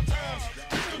at all times.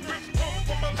 Pistol grip, pump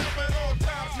on my lap at all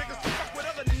times. Niggas fuck with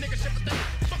other niggas shit, but they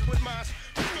don't fuck with mine.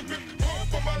 Pistol grip,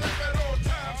 pump on my lap at all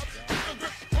times. Pistol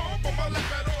grip, pump on my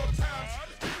lap at all times.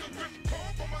 Pistol grip,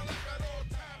 pump on my lap at all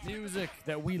times. Music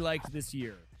that we liked this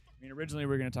year. I mean, originally we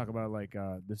were going to talk about like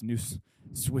this new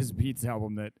Swizz Beatz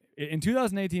album that in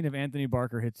 2018, if Anthony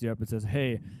Barker hits you up and says,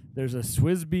 "Hey, there's a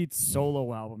Swizz Beatz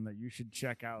solo album that you should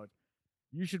check out,"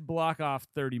 you should block off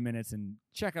 30 minutes and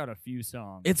check out a few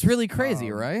songs. It's really crazy,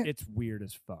 right? It's weird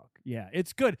as fuck. Yeah,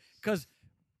 it's good because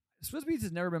Swizz Beatz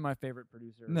has never been my favorite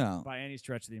producer No. by any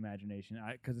stretch of the imagination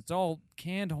because it's all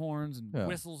canned horns and Yeah.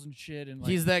 whistles and shit. And like,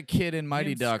 He's that kid in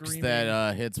Mighty him Ducks screaming.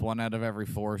 that hits 1 out of every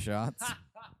 4 shots.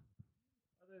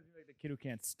 like the kid who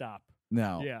can't stop.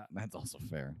 No, Yeah. that's also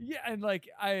fair. Yeah, and like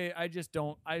I just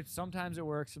don't. Sometimes it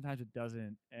works, sometimes it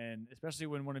doesn't, and especially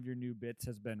when one of your new bits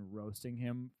has been roasting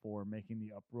him for making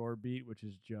the uproar beat, which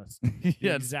is just the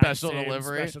Yeah, exact special same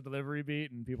delivery. special delivery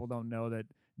beat, and people don't know that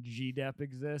G-Dep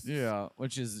exists. Yeah,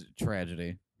 which is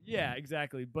tragedy. Yeah,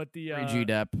 exactly. But the Free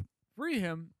G-Dep. free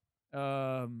him,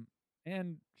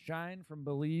 and Shine from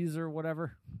Belize or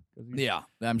whatever. 'Cause he's- Yeah,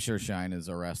 I'm sure Shine is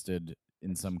arrested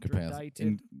in some capacity.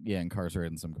 Extradited.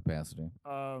 Incarcerated in some capacity.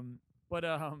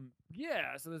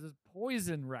 Yeah. So there's this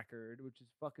Poison record, which is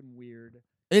fucking weird.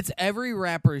 It's every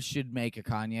rapper should make a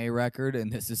Kanye record,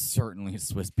 and this is certainly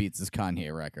Swizz Beatz'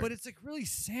 Kanye record. But it's like really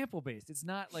sample based. It's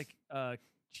not like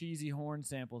cheesy horn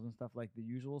samples and stuff like the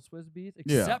usual Swizz Beatz,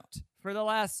 Yeah. except for the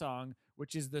last song,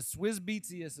 which is the Swizz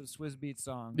Beatsiest of Swizz Beatz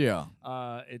songs. yeah,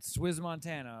 It's Swizz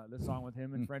Montana, the song with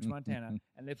him and French Montana,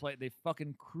 and they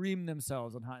fucking cream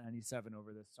themselves on Hot 97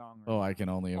 over this song. Right oh, now. I can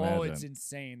only imagine. Oh, it's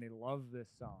insane. They love this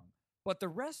song. But the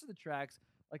rest of the tracks,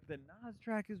 like the Nas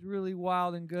track, is really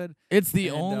wild and good. It's the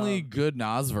and, only good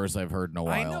Nas verse I've heard in a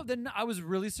while. I know. Then I was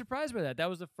really surprised by that. That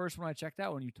was the first one I checked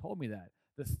out when you told me that.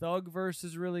 The Thug verse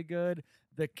is really good.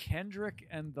 The Kendrick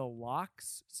and the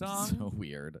Locks song So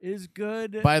weird. is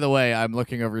good. By the way, I'm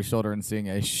looking over your shoulder and seeing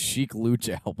a Chic Luch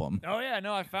album. Oh yeah,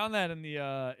 no, I found that in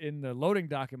the loading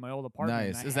dock in my old apartment.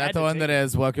 and Nice. I Is had that the to one take that it.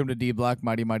 has Welcome to D Block,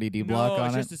 Mighty Mighty D Block No, on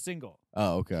it's it? just a single.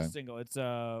 Oh, It's okay. a single. It's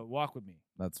Walk With Me.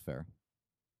 That's fair.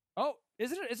 Oh,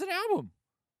 is it? It's an album.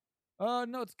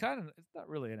 No, it's not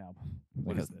really an album.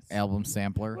 What Like is a this? album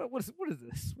sampler. What is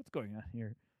this? What's going on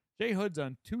here? Jay Hood's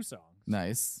on 2 songs.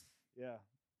 Nice. Yeah.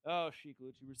 Oh, Chic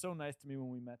Luch, you were so nice to me when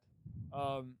we met.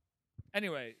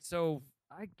 Anyway, so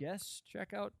I guess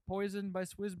check out Poison by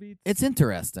Swizz Beatz. It's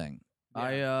interesting.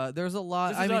 Yeah. There's a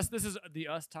lot. This is the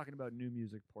us talking about new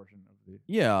music portion of the.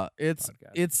 Yeah, it's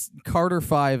podcast. it's Carter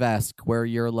 5-esque where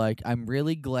you're like, I'm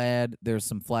really glad there's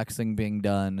some flexing being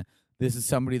done. This is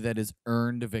somebody that has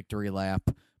earned a victory lap,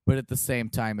 but at the same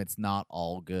time, it's not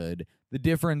all good. The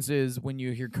difference is when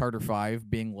you hear Carter 5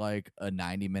 being like a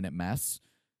 90-minute mess,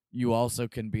 you also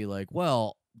can be like,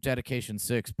 well, Dedication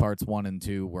 6 parts 1 and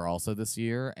 2 were also this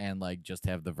year, and like just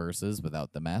have the verses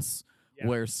without the mess. Yeah.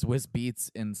 Where Swizz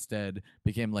Beatz instead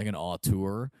became like an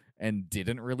auteur and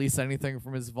didn't release anything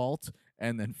from his vault,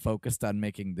 and then focused on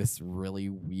making this really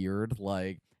weird,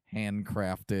 like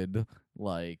handcrafted,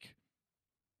 like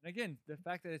And again, the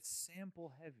fact that it's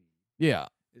sample heavy Yeah.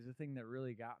 is the thing that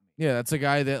really got me. Yeah, that's a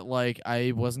guy that like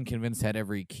I wasn't convinced had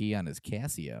every key on his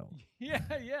Casio. Yeah,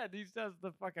 he does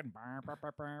the fucking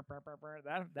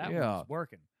that Yeah. was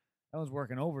working. That was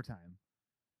working overtime.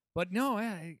 But no,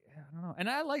 I don't know. And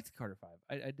I liked Carter 5.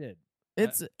 I did.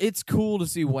 It's cool to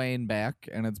see Wayne back,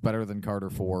 and it's better than Carter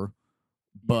 4.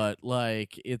 But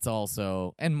like it's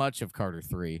also and much of Carter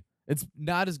 3. It's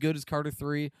not as good as Carter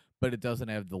 3, but it doesn't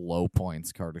have the low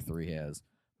points Carter 3 has.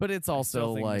 But it's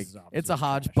also think like Mrs. Officer it's a was trash.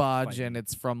 hodgepodge, Fighting. and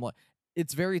it's from like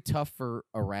it's very tough for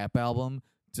a rap album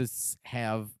to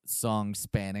have songs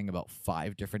spanning about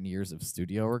 5 different years of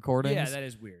studio recordings. Yeah, that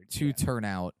is weird. to Yeah. turn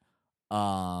out.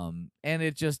 And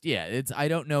it just it's I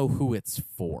don't know who it's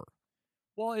for.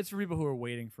 Well, it's for people who are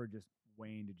waiting for just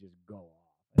Wayne to just go off.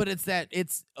 But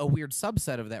it's a weird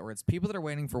subset of that where it's people that are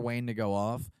waiting for Wayne to go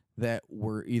off that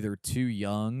were either too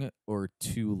young or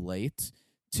too late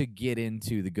to get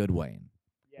into the good Wayne.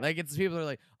 Yeah. Like it's people that are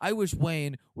like, I wish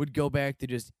Wayne would go back to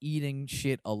just eating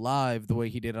shit alive the way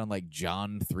he did on like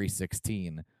John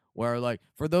 3:16. Where like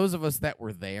for those of us that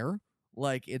were there,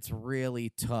 like it's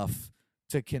really tough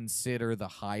to consider the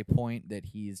high point that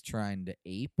he's trying to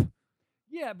ape.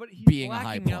 Yeah, but he's being a high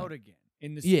blacking point. out again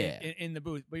in the Yeah. in the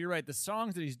booth. But you're right, the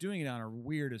songs that he's doing it on are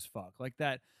weird as fuck. Like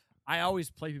that, I always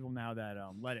play people now that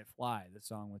 "Let It Fly," the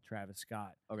song with Travis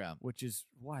Scott, Okay. which is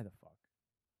why the fuck.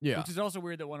 Yeah. Which is also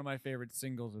weird that one of my favorite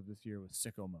singles of this year was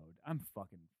 "Sicko Mode." I'm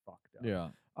fucking fucked up. Yeah.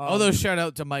 Um, Although shout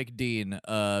out to Mike Dean,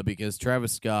 because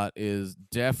Travis Scott is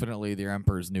definitely the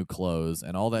Emperor's New Clothes,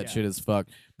 and all that Yeah. shit is fucked.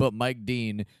 But Mike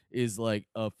Dean is like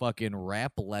a fucking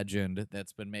rap legend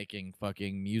that's been making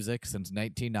fucking music since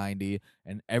 1990,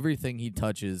 and everything he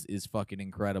touches is fucking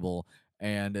incredible.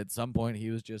 And at some point,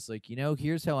 he was just like,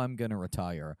 here's how I'm gonna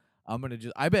retire.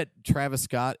 I bet Travis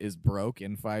Scott is broke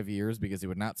in 5 years because it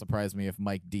would not surprise me if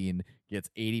Mike Dean gets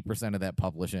 80% of that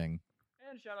publishing.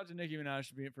 And shout out to Nicki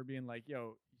Minaj for being like,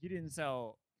 yo, he didn't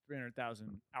sell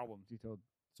 300,000 albums. He sold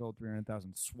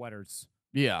 300,000 sweaters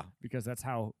Yeah, because that's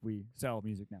how we sell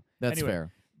music now. that's Anyway,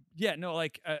 fair. Yeah, no,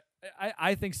 like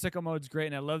I think Sicko Mode's great,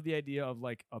 and I love the idea of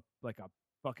like a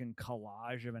fucking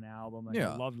collage of an album. Like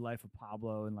Yeah. I loved Life of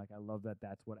Pablo, and like I love that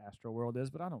that's what Astro World is,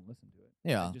 but I don't listen to it.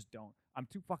 Yeah. I just don't. I'm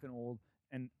too fucking old,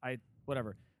 and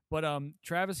whatever. But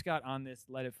Travis Scott on this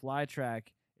Let It Fly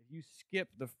track. If you skip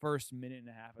the first minute and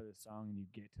a half of the song and you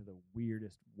get to the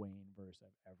weirdest Wayne verse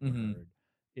I've ever Mhm. heard,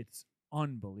 it's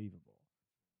unbelievable.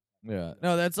 Yeah.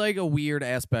 No, that's like a weird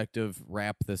aspect of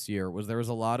rap this year was there was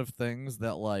a lot of things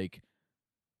that like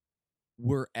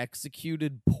were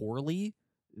executed poorly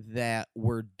that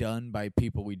were done by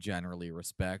people we generally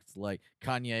respect. Like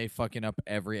Kanye fucking up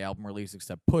every album release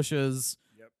except Push's.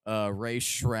 Yep. Ray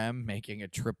Shrem making a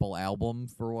triple album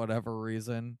for whatever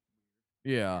reason.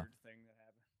 Yeah. Weird thing that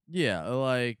happened. Yeah,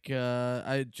 like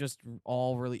I just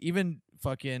all really even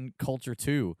fucking Culture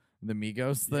 2, the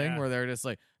Migos thing Yeah. where they're just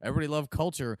like everybody love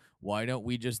Culture, why don't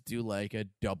we just do like a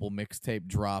double mixtape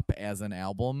drop as an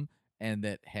album and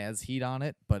that has heat on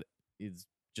it but is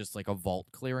just like a vault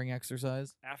clearing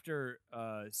exercise? After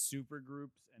super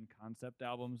groups and concept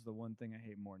albums, the one thing I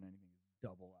hate more than anything is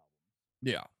double albums.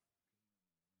 Yeah.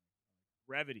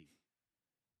 Brevity.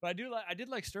 But I did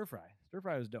like Stir Fry. Stir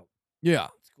Fry was dope. Yeah.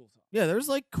 It's a cool song. Yeah, there's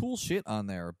like cool shit on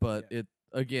there, but it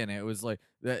was like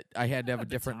that I had to have a At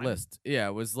the different time. list. Yeah,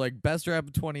 it was like best rap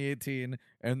of 2018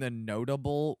 and then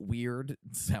notable weird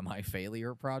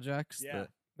semi-failure projects. Yeah.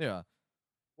 Yeah.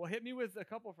 Well, hit me with a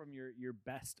couple from your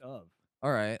best of.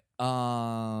 All right.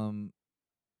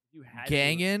 You had to-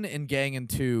 Gangin' and Gangin'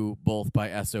 2, both by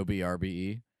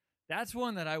SOBRBE. That's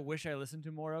one that I wish I listened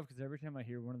to more of because every time I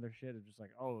hear one of their shit, it's just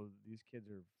like, oh, these kids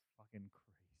are fucking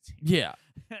crazy. Yeah.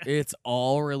 It's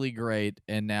all really great.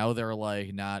 And now they're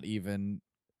like not even.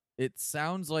 It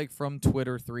sounds like from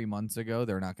Twitter 3 months ago,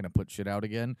 they're not going to put shit out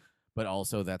again. But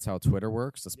also, that's how Twitter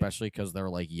works, especially because they're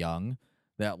like young,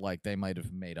 that like they might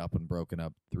have made up and broken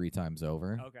up 3 times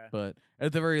over. Okay. But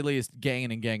at the very least,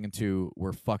 Gangin' and Gangin' 2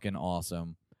 were fucking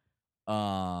awesome.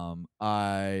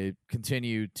 I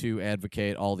continue to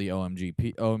advocate all the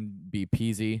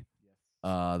OMBPZ.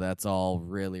 That's all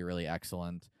really, really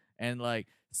excellent. And like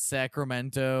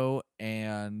Sacramento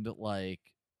and like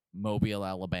Mobile,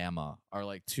 Alabama are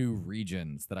like 2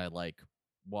 regions that I like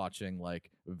watching like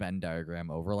Venn diagram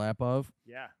overlap of.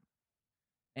 Yeah.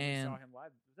 We And saw him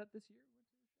live. Was that this year?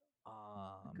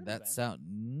 Could've that been. sound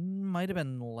might have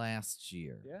been last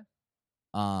year. Yeah.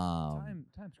 Time's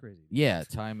crazy. Yeah,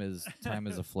 time is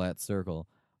a flat circle.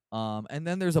 And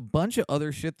then there's a bunch of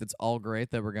other shit that's all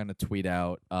great that we're gonna tweet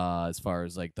out. As far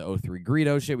as like the O3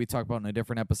 Greedo shit we talked about in a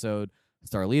different episode,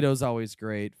 Starlito's always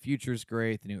great. Future's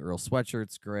great. The new Earl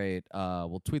Sweatshirt's great.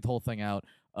 We'll tweet the whole thing out.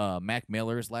 Mac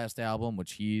Miller's last album,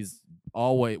 which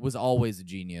was always a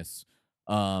genius.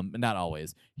 Not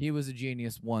always. He was a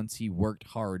genius once he worked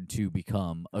hard to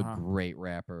become a great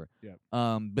rapper. Yep.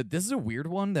 But this is a weird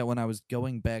one that when I was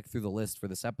going back through the list for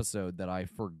this episode that I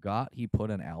forgot he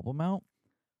put an album out.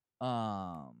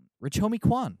 Rich Homie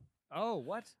Quan. Oh,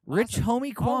 what? Rich Awesome. Homie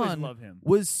Always Quan love him.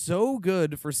 was so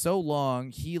good for so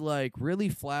long. He like really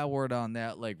flowered on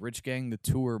that like Rich Gang the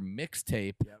Tour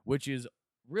mixtape, which is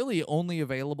really only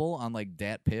available on like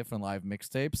Dat Piff and Live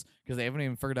Mixtapes because they haven't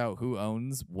even figured out who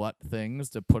owns what things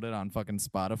to put it on fucking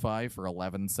Spotify for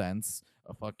 11 cents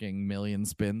a fucking million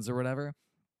spins or whatever.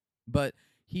 But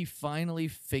he finally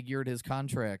figured his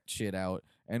contract shit out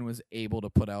and was able to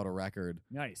put out a record.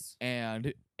 Nice.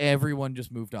 And everyone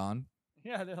just moved on.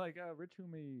 Yeah, they're like, Rich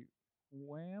Homie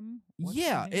Wham?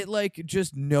 Yeah, it like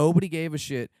just nobody gave a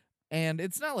shit. And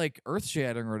it's not like earth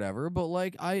shattering or whatever, but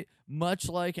like much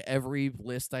like every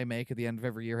list I make at the end of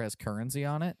every year has currency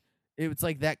on it. It's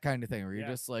like that kind of thing where you're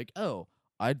just like, oh,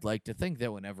 I'd like to think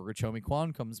that whenever Rich Homie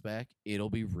Quan comes back, it'll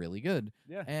be really good.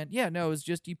 Yeah. And yeah, no, it was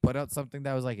just he put out something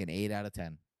that was like an 8 out of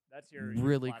 10. That's your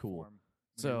really cool. when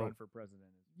So you run for president.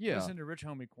 yeah, Listen to Rich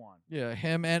Homie Quan. Yeah,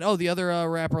 him and the other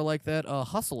rapper like that,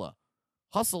 Hustla.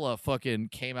 Hustla fucking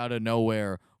came out of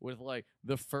nowhere with like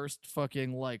the first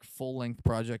fucking like full length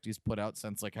project he's put out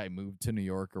since like I moved to New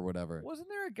York or whatever. Wasn't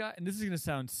there a guy, and this is gonna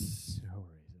sound so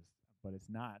racist, but it's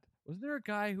not. Wasn't there a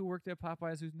guy who worked at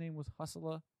Popeyes whose name was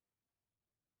Hustla?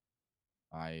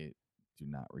 I do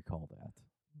not recall that.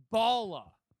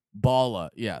 Balla,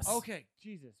 yes. Okay,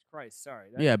 Jesus Christ, sorry.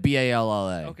 Yeah,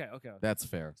 Balla. Okay. That's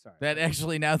fair. Sorry. That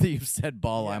actually, now that you've said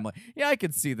Balla, Yeah. I'm like, yeah, I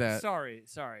could see that. Sorry.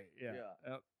 Yeah.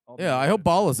 Yeah, I hope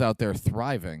Balla's out there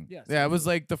thriving. Yes, Yeah, it was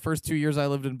like the first 2 years I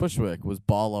lived in Bushwick was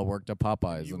Balla worked at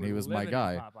Popeyes, You and he were was my living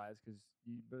guy. at Popeyes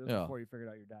but Yeah. before you figured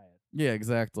out your diet. Yeah,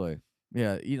 exactly.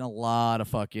 Yeah, eating a lot of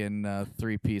fucking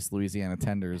 3-piece Louisiana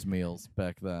Tenders meals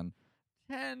back then.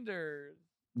 Tenders.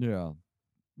 Yeah.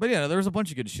 But yeah, there was a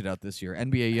bunch of good shit out this year.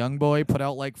 NBA Youngboy put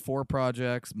out like 4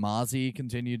 projects. Mozzie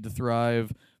continued to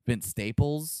thrive. Vince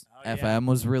Staples, Oh, yeah. FM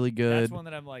was really good. That's one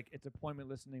that I'm like, it's appointment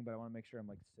listening, but I want to make sure I'm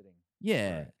like sitting.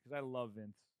 Yeah. Because I love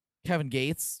Vince. Kevin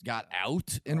Gates got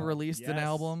out and Oh, released an yes.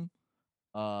 album.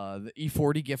 The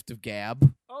E40 Gift of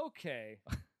Gab. Okay.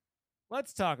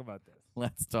 Let's talk about this.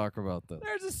 Let's talk about this.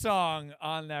 There's a song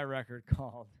on that record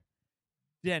called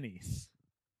Denny's.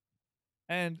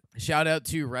 And Shout out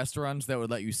to restaurants that would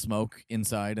let you smoke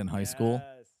inside in high school.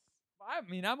 yes. I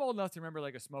mean, I'm old enough to remember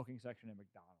like a smoking section at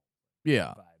McDonald's. Yeah,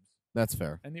 Vibes. that's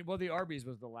fair. And the Arby's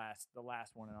was the last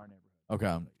one in our neighborhood.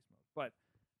 Okay. But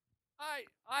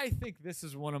I think this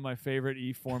is one of my favorite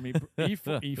E40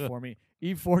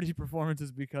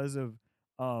 performances because of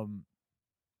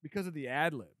the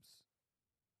ad libs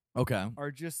Okay.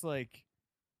 are just like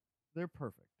they're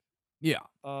perfect. Yeah.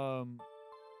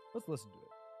 Let's listen to it.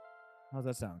 How's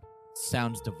that sound?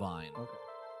 Sounds divine. Okay.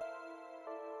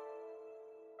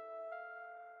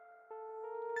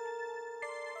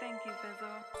 Thank you, Fizzle.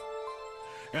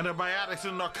 Antibiotics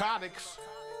and narcotics.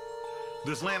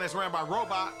 This land is ran by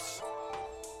robots.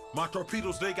 My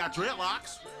torpedoes, they got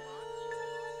dreadlocks.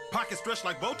 Pockets stretched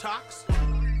like Botox.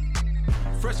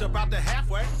 Fresh about the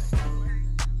halfway.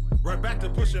 Right back to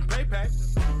pushing pay.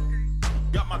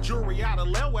 Got my jewelry out of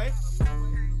Lelway.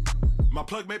 My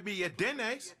plug made me a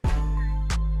Denny's.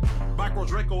 Micro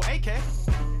Draco AK.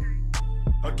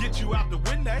 I'll get you out the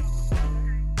window.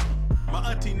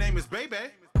 My auntie name is Baby.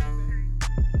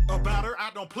 About her,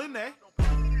 I don't plin that.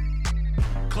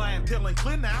 Clientele and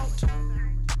clean out.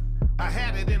 I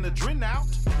had it in the drain out.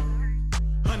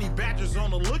 Honey badgers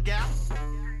on the lookout.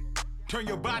 Turn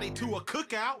your body to a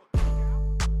cookout.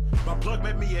 My plug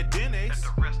made me a Denny's.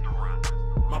 At the restaurant.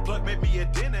 My plug made me a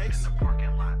Denny's. In the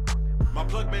parking lot. My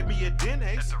plug made me a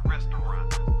Denny's. At the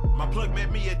restaurant. My plug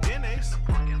made me a Denny's. In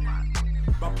the parking lot.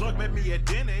 My plug made me a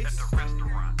Denny's. At the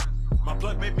restaurant. My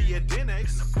plug made me a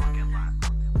Denny's. In the parking lot.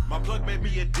 My plug made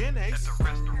me a Denny's. At the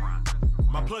restaurant.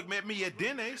 My plug made me a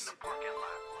Denny's. In the parking lot.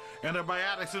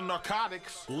 Antibiotics and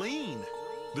narcotics. Lean.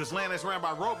 This land is ran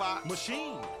by robot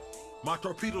machine. My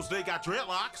torpedoes, they got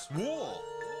dreadlocks. Wool.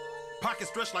 Pockets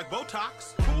stretched like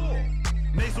Botox. Cool.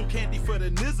 Nasal candy for the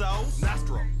nizzos.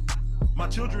 Nostro. My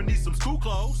children need some school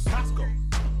clothes.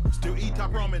 Costco. Still eat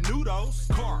top ramen noodles.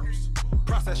 Carbs.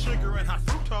 Processed sugar and high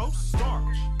fructose.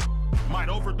 Starch. Might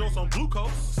overdose on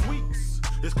glucose. Sweets.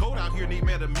 It's cold out here, need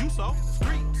Metamucil.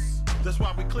 Streets. That's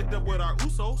why we clicked up with our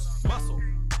Usos. Muscle.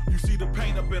 You see the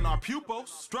pain up in our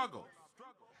pupils. Struggle.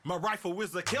 My rifle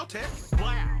is a Kel-Tec.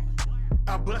 Blow.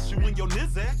 I bless you in your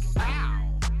Nizek.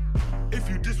 Ow. If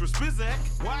you disrespect Zach,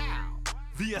 wow.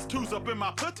 VS2's up in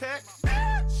my Patek,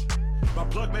 bitch. My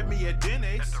plug met me at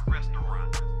Denny's. At the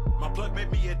restaurant. My plug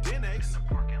met me at Denny's. In the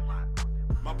parking lot.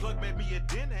 My plug met me at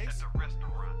Denny's. At the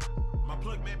restaurant. My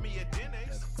plug met me at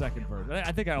Denny's. Second verse.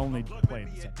 I think I only played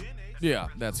the second. Yeah,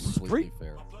 that's completely Sweet.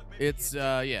 fair. It's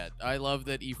yeah, I love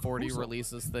that E40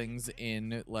 releases things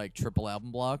in like triple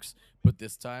album blocks, but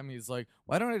this time he's like,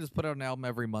 why don't I just put out an album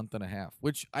every month and a half?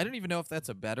 Which I don't even know if that's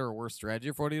a better or worse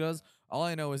strategy for what he does. All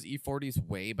I know is E40's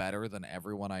way better than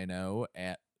everyone I know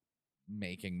at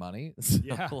making money. So,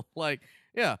 Yeah. like,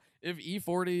 yeah, if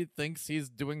E40 thinks he's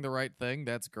doing the right thing,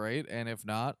 that's great. And if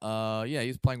not, yeah,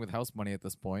 he's playing with house money at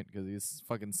this point because he's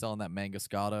fucking selling that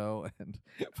Mangascato and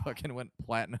fucking went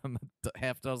platinum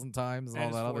half dozen times and all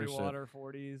And that his other 40 shit. water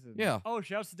 40s. And, Yeah. Oh,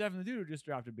 shouts to Devin the Dude who just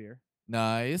dropped a beer.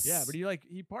 Nice. Yeah, but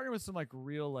he partnered with some like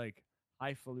real like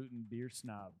highfalutin beer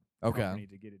snob Okay. company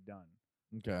to get it done.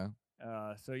 Okay.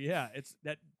 So yeah, it's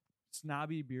that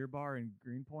snobby beer bar in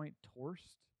Greenpoint,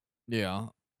 Torst. Yeah.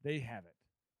 They have it.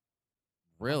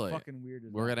 How Really? fucking weird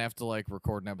is We're that? gonna have to like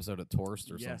record an episode at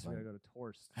Torst or Yes, we something. gotta go to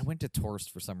Torst. I went to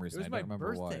Torst for some It reason. was I my don't remember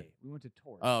birthday. why. We went to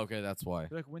Torst. Oh, okay, that's why.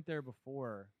 We like went there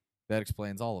before. That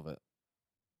explains all of it.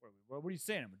 What are you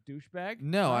saying? I'm a douchebag?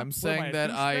 No, Huh? I'm What, saying am a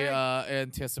that I douchebag?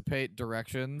 anticipate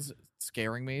directions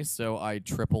scaring me, so I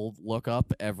triple look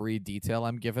up every detail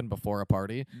I'm given before a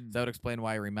party. So that would explain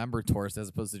why I remember Torst as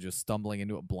opposed to just stumbling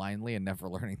into it blindly and never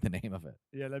learning the name of it.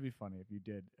 Yeah, that'd be funny if you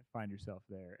did find yourself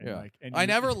there. And Yeah. like, and I you-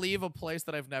 never leave a place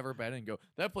that I've never been and go,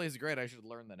 that place is great, I should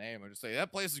learn the name. I just say,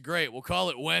 that place is great, we'll call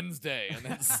it Wednesday, and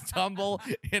then stumble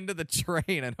into the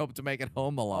train and hope to make it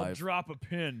home I'll alive. drop a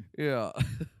pin. Yeah.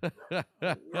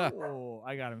 Oh,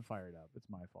 I got him fired up. It's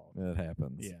my fault. It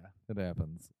happens. Yeah, It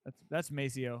happens. that's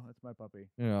Maceo. That's my puppy.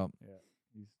 Yeah. Yeah,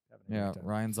 he's having a Yeah. great time.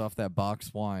 Ryan's off that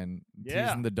box wine, Yeah.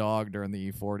 teasing the dog during the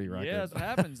E40 record. Yeah, that's what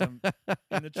happens. I'm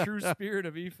in the true spirit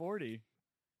of E40.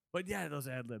 But yeah, those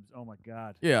ad libs. Oh my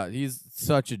god. Yeah, he's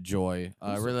such a joy.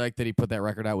 I really like that he put that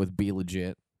record out with Be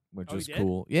Legit, which Oh, he is did?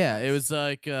 cool. Yeah, it was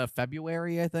like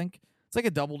February, I think. It's like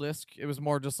a double disc. It was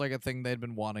more just like a thing they'd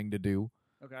been wanting to do.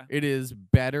 Okay. It is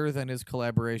better than his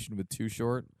collaboration with Too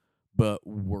Short, but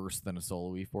worse than a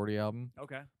solo E40 album.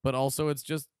 Okay. But also, it's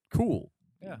just cool.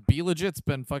 Yeah. Be Legit's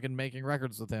been fucking making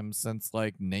records with him since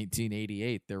like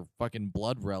 1988. They're fucking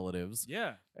blood relatives.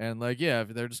 Yeah. And like, yeah, if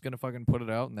they're just gonna fucking put it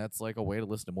out, and that's like a way to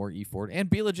listen to more E40. And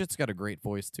Be Legit's got a great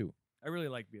voice too. I really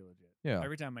like Be Legit. Yeah.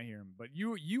 Every time I hear him. But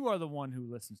you are the one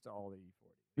who listens to all the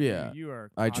E40. Yeah, You are.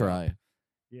 I caught try. up.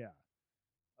 Yeah.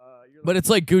 You're But it's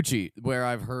like Gucci, where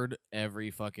I've heard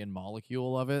every fucking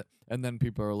molecule of it, and then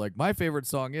people are like, "My favorite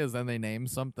song is," then they name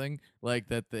something like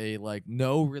that they like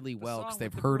know really the well song because with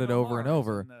they've the heard it Bruno over and Mars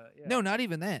over. and the- yeah. No, not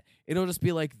even that. It'll just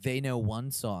be like they know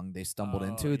one song they stumbled Oh,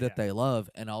 into that yeah. they love,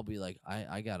 and I'll be like,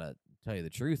 I gotta tell you the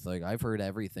truth. Like I've heard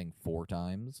everything 4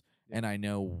 times, and I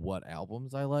know what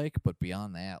albums I like, but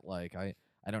beyond that, like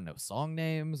I don't know song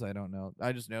names. I don't know.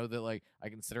 I just know that like I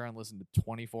can sit around and listen to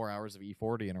 24 hours of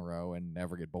E40 in a row and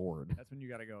never get bored. That's when you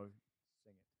gotta go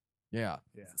sing it. Yeah.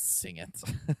 Yeah. Sing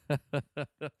it.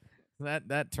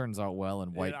 that turns out well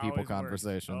in white It people always works.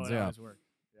 conversations. Oh, it Yeah. always works.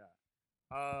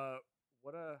 Yeah.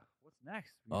 What's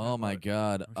next? We Oh talked my about-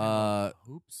 god. we talked about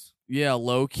hoops. Yeah,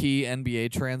 low key NBA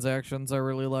transactions I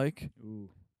really like. Ooh.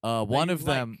 One you of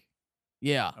them. like?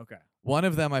 Yeah. Okay. One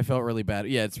of them I felt really bad.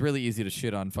 Yeah, it's really easy to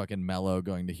shit on fucking Melo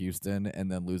going to Houston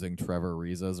and then losing Trevor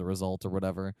Ariza as a result or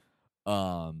whatever.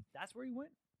 That's where he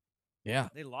went. Yeah.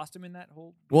 They lost him in that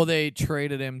whole. Well, they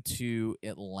traded him to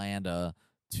Atlanta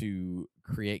to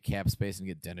create cap space and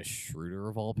get Dennis Schroeder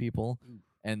of all people.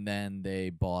 And then they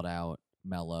bought out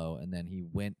Melo, and then he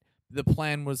went. The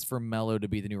plan was for Melo to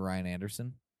be the new Ryan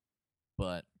Anderson,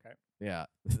 but Okay. yeah,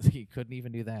 he couldn't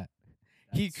even do that.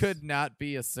 He That's- could not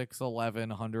be a 6'11",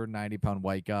 190-pound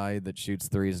white guy that shoots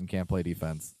threes and can't play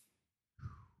defense.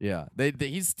 Yeah,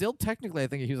 he's still technically, I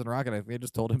think, a Houston Rocket. I think they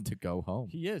just told him to go home.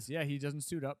 He is. Yeah, he doesn't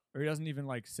suit up, or he doesn't even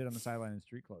like sit on the sideline in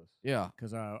street clothes. Yeah,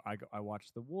 Because I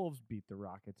watched the Wolves beat the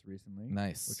Rockets recently,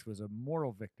 nice. which was a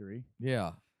moral victory.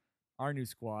 Yeah, Our new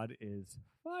squad is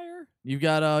fire. you've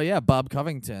got Bob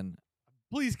Covington.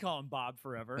 Please call him Bob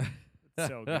forever. It's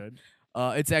so good.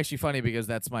 It's actually funny because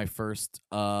that's my first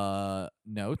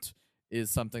note. Is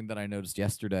something that I noticed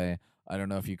yesterday. I don't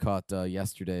know if you caught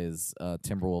yesterday's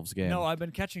Timberwolves game. No, I've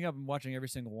been catching up and watching every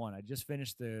single one. I just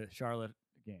finished the Charlotte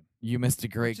game. You missed a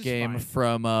great Which is game fine.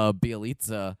 from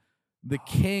Bielitsa. The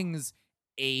Kings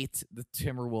ate the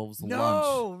Timberwolves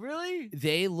lunch. Really?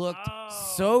 They looked Oh.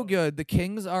 so good. The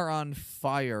Kings are on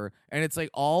fire, and it's like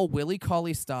all Willie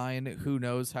Cauley-Stein, who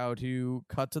knows how to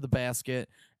cut to the basket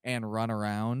and run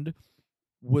around.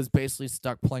 was basically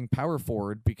stuck playing power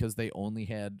forward because they only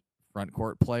had front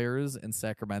court players in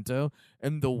Sacramento.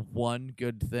 And the one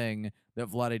good thing that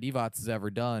Vlade Divac has ever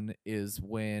done is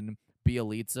when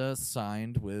Bjelica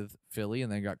signed with Philly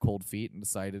and then got cold feet and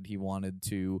decided he wanted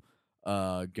to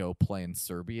go play in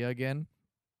Serbia again.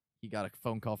 He got a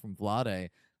phone call from Vlade.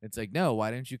 It's like, no,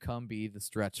 why didn't you come be the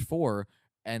stretch four?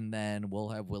 And then we'll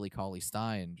have Willie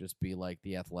Cauley-Stein just be like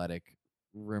the athletic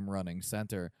rim running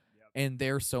center. And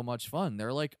they're so much fun.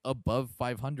 They're like above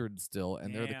 500 still,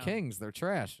 and they're the Damn. Kings. They're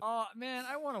trash. Oh man,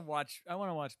 I want to watch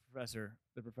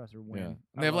the professor win. Yeah.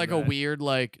 I They have love like a that. weird,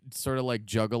 like sort of like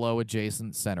Juggalo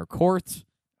adjacent center court.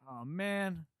 Oh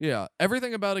man, Yeah,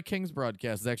 everything about a Kings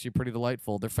broadcast is actually pretty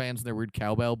delightful. Their fans and their weird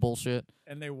cowbell bullshit.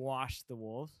 and they washed the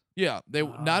Wolves. Yeah, they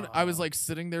not. I was Oh. like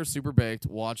sitting there super baked,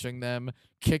 watching them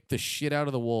kick the shit out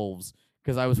of the Wolves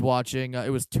because I was watching.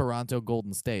 It was Toronto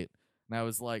Golden State, and I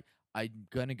was like, I'm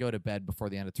gonna go to bed before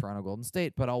the end of Toronto Golden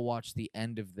State, but I'll watch the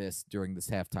end of this during this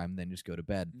halftime, and then just go to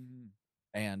bed. Mm-hmm.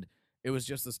 And it was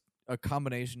just a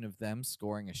combination of them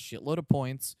scoring a shitload of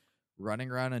points, running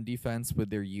around on defense with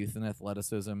their youth and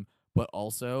athleticism, but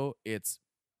also it's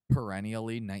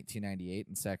perennially 1998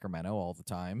 in Sacramento all the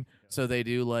time. So they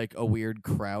do like a weird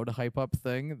crowd hype up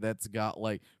thing that's got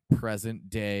like present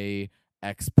day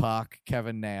X-Pac,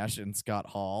 Kevin Nash, and Scott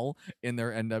Hall in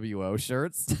their NWO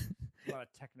shirts. A lot of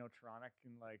technotronic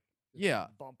and like just Yeah.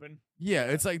 bumping. Yeah,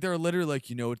 it's like they're literally like,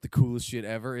 you know what the coolest shit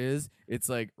ever is? It's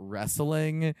like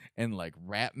wrestling and like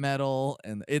rap metal,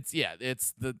 and it's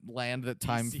the land that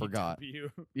time forgot. ECW.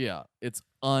 Yeah, it's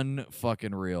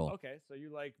unfucking real. Okay, so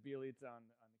you like Bjelica on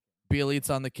Bjelica's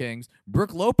on the Kings.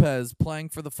 Brooke Lopez playing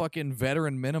for the fucking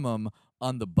veteran minimum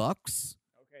on the Bucks.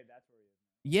 okay, that's where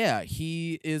he is. Yeah,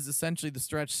 he is essentially the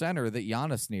stretch center that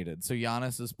Giannis needed. So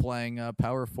Giannis is playing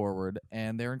power forward,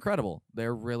 and they're incredible.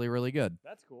 They're really, really good.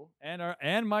 That's cool.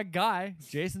 And my guy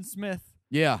Jason Smith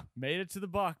Yeah, made it to the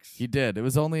Bucks. he did. It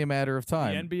was only a matter of the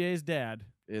time. NBA's dad.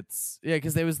 It's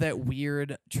because there was that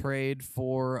weird trade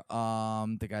for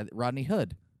the guy Rodney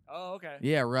Hood. Oh, okay.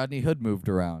 Yeah, Rodney Hood moved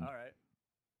around. All right.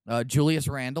 Julius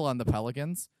Randle on the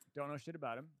Pelicans. Don't know shit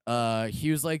about him.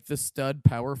 He was like the stud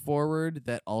power forward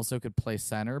that also could play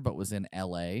center, but was in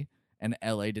LA, and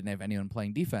LA didn't have anyone playing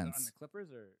On defense. the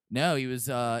Clippers or No, he was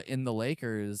in the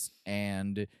Lakers,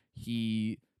 and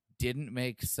he didn't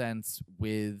make sense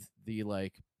with the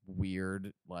like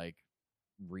weird like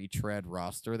retread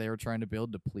roster they were trying to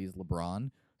build to please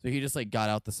LeBron. So he just like got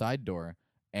out the side door,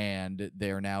 and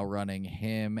they're now running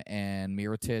him and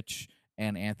Mirotic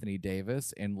and Anthony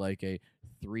Davis in like a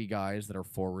 3 guys that are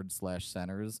forward /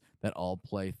 centers that all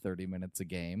play 30 minutes a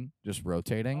game, just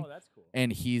rotating. Oh, that's cool.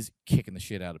 And he's kicking the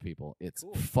shit out of people. It's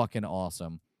Cool. fucking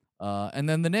awesome. And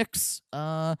then the Knicks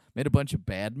made a bunch of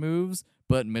bad moves,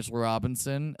 but Mitchell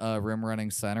Robinson, rim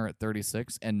running center at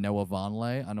 36, and Noah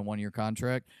Vonleh on a 1-year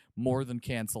contract more than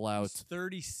cancel out. He's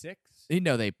 36.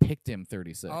 No, they picked him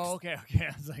 36. Oh, okay.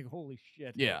 I was like, holy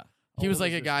shit. Yeah. He Old was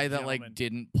like as a this guy that like gentleman.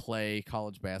 didn't play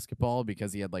college basketball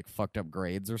because he had like fucked up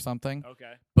grades or something.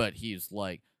 Okay. But he's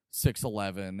like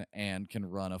 6'11" and can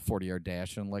run a 40-yard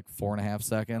dash in like 4.5 Oh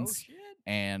seconds, shit.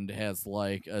 and has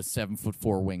like a 7'4"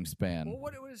 wingspan. Well,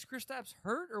 what is Kristaps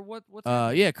hurt or what? What's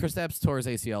Yeah, Kristaps tore his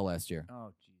ACL last year.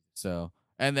 Oh Jesus. So,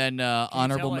 and then Can you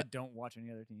honorable tell I me- don't watch any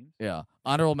other teams.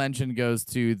 honorable mention goes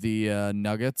to the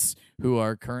Nuggets, who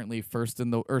are currently third in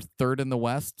the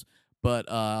West, but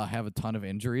have a ton of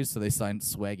injuries. So they signed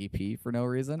Swaggy P for no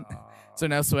reason. So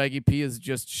now Swaggy P is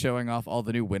just showing off all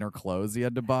the new winter clothes he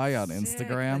had to buy on Sick that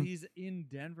Instagram. He's in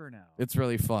Denver now. It's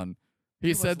really fun. He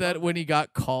You must said that love when that. he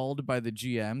got called by the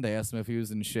GM, they asked him if he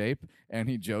was in shape, and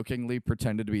he jokingly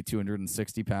pretended to be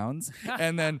 260 pounds,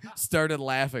 and then started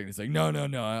laughing. He's like, "No,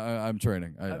 I'm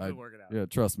training. I've I been working out. yeah,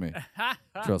 trust me,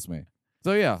 trust me."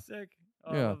 So yeah, Sick.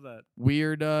 Oh, I Yeah. love that.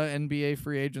 weird NBA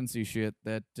free agency shit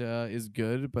that is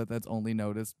good, but that's only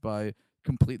noticed by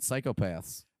complete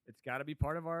psychopaths. It's got to be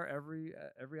part of our every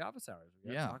office hours.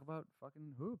 We gotta Yeah. talk about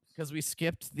fucking hoops. Because we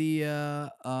skipped the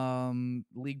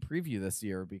league preview this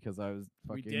year because I was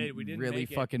We fucking did. We didn't really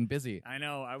make it. fucking busy. I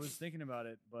know. I was thinking about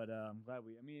it, but I'm glad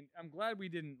we. I mean, I'm glad we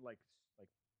didn't like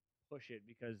push it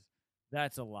because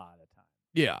that's a lot of time.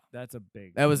 Yeah, That's a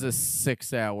big. that was a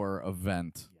 6-hour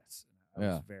event. yes. I was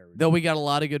Yeah. very. Though we got a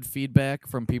lot of good feedback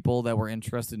from people that were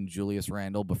interested in Julius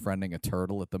Randle befriending a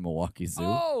turtle at the Milwaukee Zoo.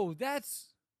 Oh,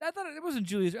 I thought it wasn't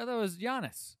Julius. I thought it was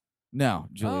Giannis. No,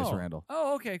 Julius Oh. Randle.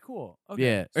 Oh, okay, cool. Okay,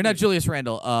 Yeah, or not sweet. Julius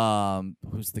Randle.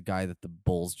 Who's the guy that the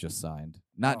Bulls just signed?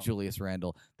 Not Oh. Julius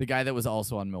Randle. The guy that was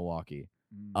also on Milwaukee.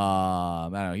 Mm, I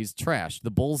don't know. He's trash.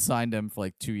 The Bulls signed him for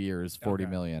like 2 years, $40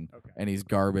 Okay. million, okay. and he's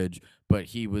garbage. But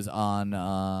he was on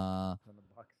On the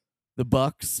Bucks. the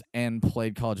Bucks and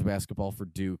played college basketball for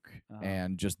Duke Uh-huh.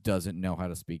 and just doesn't know how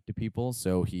to speak to people.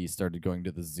 So he started going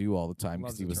to the zoo all the time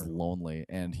Loves because he the was turtle. lonely,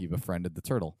 and he befriended the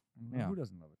turtle. Yeah. Who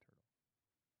doesn't love a turtle?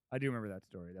 I do remember that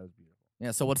story. That was beautiful. Yeah,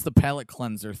 so what's the palate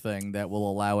cleanser thing that will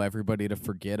allow everybody to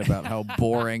forget about how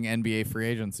boring NBA free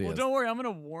agency Well, is? don't worry. I'm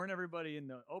going to warn everybody in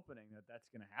the opening that that's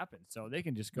going to happen, so they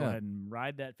can just go Yeah. ahead and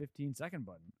ride that 15-second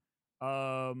button.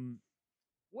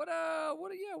 What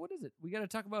is it? We got to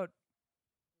talk about.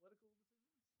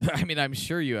 I mean, I'm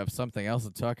sure you have something else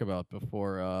to talk about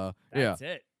before. Yeah. That's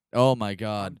it. Oh my I'm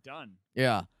God. done.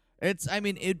 Yeah. It's. I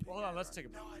mean, it. Well, hold on. Let's take a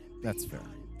break. That's fair.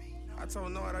 I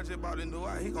told Noah I just bought the new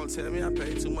eye. He gonna tell me I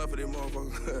paid too much for this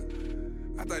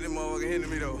motherfucker. I thought this motherfucker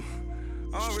hitting me though.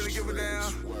 I don't really give a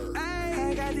damn.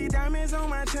 I got these diamonds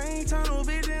on my chain, tunnel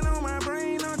vision on my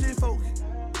brain. I'm just focused.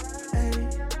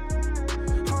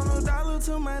 $100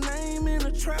 to my name in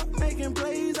the trap, making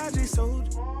plays. I just sold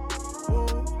it. Whoa.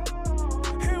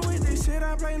 And with this shit,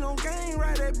 I play no game.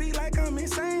 Ride that beat like I'm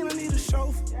insane. I need a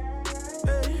chauffeur.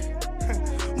 Hey.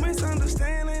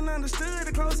 Misunderstand, ain't understood.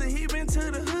 The closer he been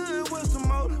to the hood, what's the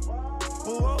motive?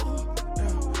 Whoa, yeah.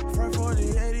 Front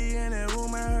 4080 in that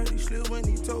room, I heard he slipped when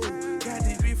he told. Got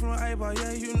this beef from Eyeball,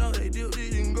 yeah, you know they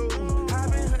didn't go. I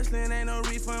been hustling, ain't no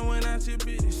refund when I chip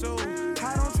it, so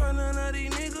I don't trust none of these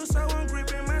niggas, so I'm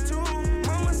gripping my tool.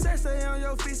 Mama said stay on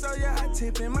your feet, so yeah, I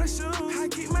tip in my shoes. I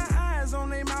keep my eyes on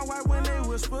they mouth white when they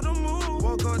whisper the move.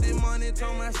 Woke up this morning,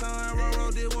 told my son,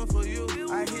 Roro, this one for you.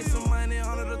 I hit some money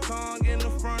under the tongue in the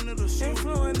front of the shoe.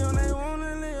 Influence them, they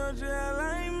wanna live just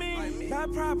like me.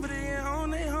 Got property and own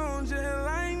they home just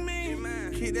like me.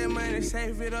 Keep that money,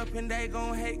 save it up, and they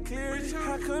gon' hate clear.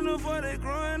 I couldn't afford it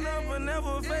growing up, but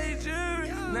never fake jury.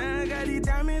 Now I got these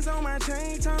diamonds on my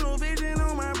chain, tunnel vision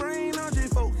on my brain, I'm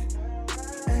just focused.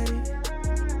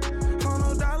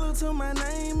 $100 to my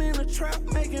name in the trap,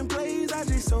 making plays, I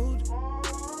just sold it.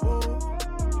 Whoa.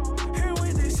 And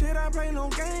with this shit, I play no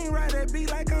game. Ride that beat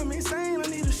like I'm insane. I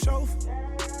need a chauffeur.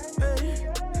 Hey.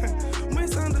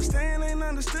 Misunderstand, ain't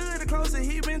understood. The closer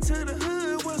he been to the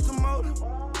hood, what's the motive?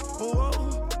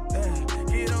 Whoa. Hey.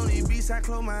 Get on these beats, I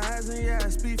close my eyes and yeah, I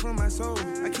speak from my soul.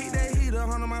 I keep that heater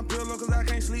on my pillow cause I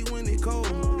can't sleep when it cold.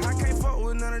 I can't fuck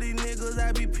with none of these niggas,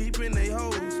 I be peeping they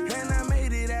hoes. And I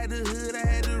made it out the hood, I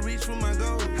had to reach for my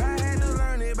goal. I had to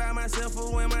learn it by myself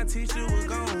for when my teacher was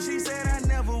gone. She said I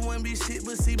never wouldn't be shit,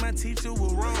 but see my teacher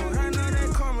was wrong. I know that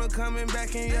karma coming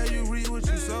back and yeah, you read what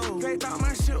you sow. They thought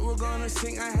my shit was gonna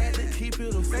sink, I had to keep it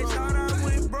afloat. They thought I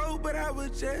went broke, but I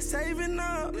was just saving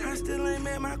up. I still ain't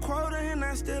met my quota and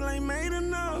I still ain't made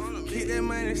enough. Keep that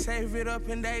money, save it up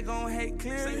and they gon' hate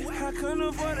clearly. I couldn't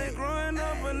afford it growing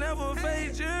up, but never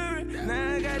fake jury.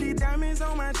 Now I got these diamonds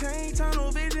on my chain,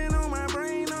 tunnel vision on my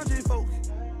brain, I'm just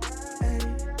focused.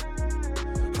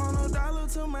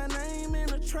 $100 to my name in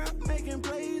the trap, making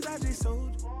plays, I just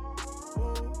sold it.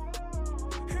 Whoa.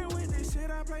 And with this shit,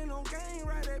 I play no game.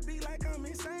 Ride that beat like I'm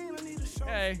insane. I need a show.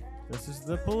 Okay, this is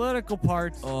the political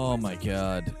part. Oh my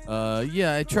God.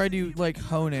 Yeah, I tried to like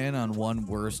hone in on one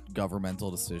worst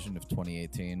governmental decision of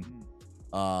 2018.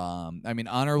 I mean,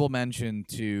 honorable mention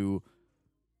to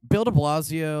Bill de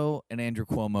Blasio and Andrew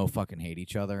Cuomo fucking hate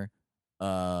each other.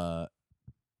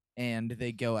 And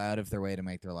they go out of their way to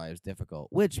make their lives difficult.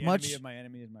 Which The much enemy of my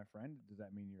enemy is my friend. Does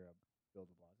that mean you're a Bill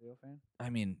de Blasio fan? I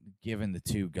mean, given the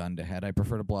two gun to head, I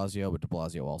prefer de Blasio, but de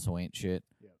Blasio also ain't shit.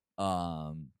 Yep.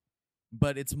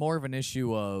 But it's more of an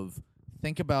issue of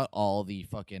think about all the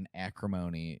fucking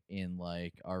acrimony in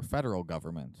like our federal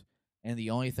government, and the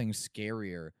only thing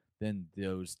scarier than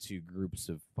those two groups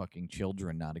of fucking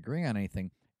children not agreeing on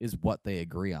anything is what they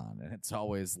agree on, and it's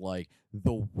always like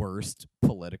the worst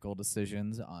political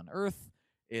decisions on earth.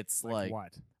 It's like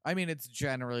what? I mean, it's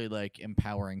generally like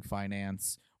empowering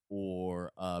finance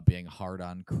or being hard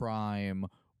on crime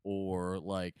or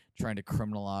like trying to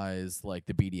criminalize like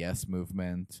the BDS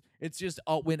movement. It's just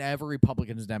whenever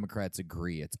Republicans and Democrats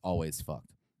agree, it's always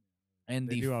fucked. And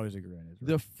They do always agree on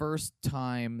Israel. the first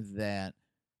time that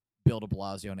Bill de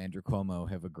Blasio and Andrew Cuomo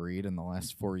have agreed in the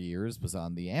last 4 years was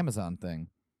on the Amazon thing,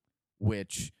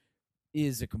 which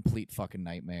is a complete fucking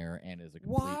nightmare and is a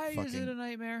complete Why fucking... is it a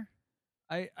nightmare?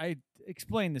 I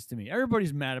explain this to me.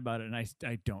 Everybody's mad about it, and I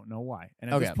don't know why.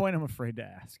 And at this Okay. point, I'm afraid to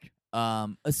ask.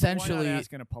 Essentially, Why not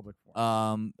ask in a public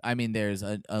forum? I mean, there's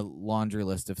a laundry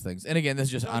list of things, and again, this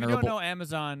is just So if you honorable. don't know,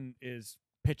 Amazon is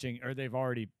pitching, or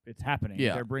it's happening.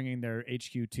 Yeah. They're bringing their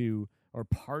HQ to, or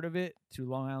part of it, to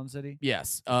Long Island City,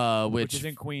 Yes, which is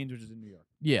in Queens, which is in New York.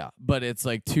 yeah, but it's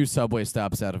like 2 subway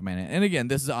stops out of Manhattan. And again,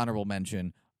 this is honorable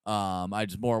mention. I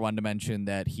just more wanted to mention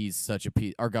that he's such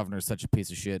a our governor's such a piece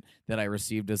of shit that I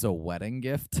received as a wedding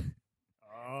gift.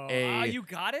 You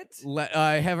got it?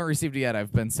 I haven't received it yet.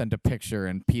 I've been sent a picture,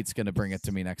 and Pete's gonna bring it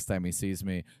to me next time he sees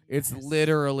me. It's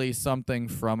literally something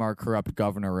from our corrupt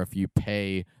governor. If you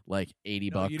pay like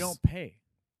 $80, No, you don't pay.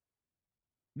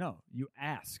 No, you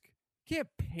ask. You can't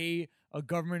pay a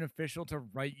government official to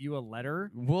write you a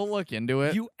letter. We'll look into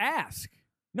it. You ask.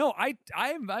 No,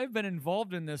 I've been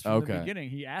involved in this from the beginning.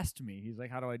 He asked me. He's like,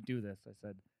 "How do I do this?" I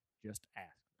said, "Just ask."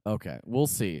 Okay, we'll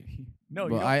see. No,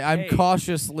 Well, you don't I'm pay.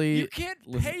 cautiously. You can't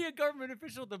pay a government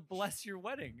official to bless your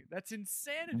wedding. That's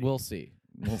insanity. We'll see.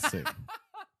 We'll see.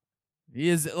 He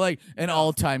is like an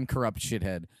all-time corrupt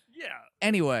shithead. Yeah.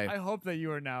 Anyway, I hope that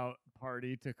you are now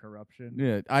party to corruption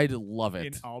yeah, I love it.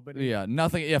 in Albany. Yeah,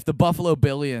 nothing. If the Buffalo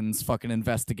Billions fucking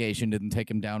investigation didn't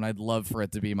take him down, I'd love for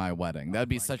it to be my wedding. That'd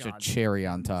be my such God, a cherry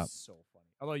on that'd be top. So funny.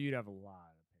 Although you'd have a lot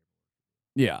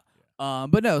of Yeah.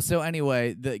 But no, so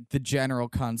anyway, the general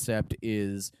concept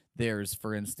is there's,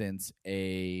 for instance,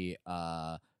 a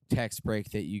tax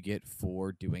break that you get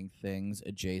for doing things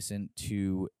adjacent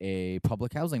to a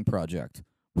public housing project.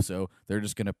 So they're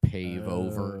just going to pave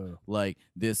over like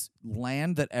this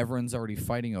land that everyone's already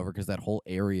fighting over because that whole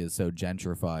area is so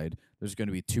gentrified. There's going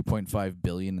to be $2.5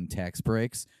 billion in tax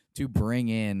breaks to bring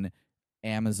in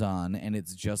Amazon, and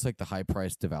it's just like the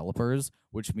high-priced developers,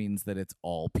 which means that it's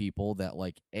all people that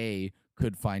like A,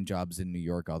 could find jobs in New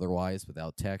York otherwise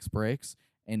without tax breaks,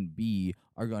 and B,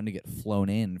 are going to get flown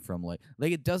in from like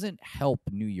it doesn't help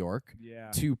New York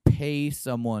to pay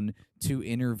someone to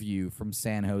interview from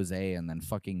San Jose and then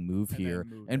fucking move here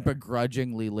and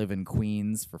begrudgingly live in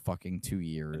Queens for fucking 2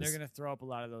 years. And they're gonna throw up a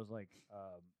lot of those like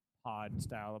pod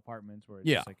style apartments where it's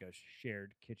just like a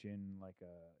shared kitchen, like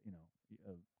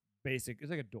a basic.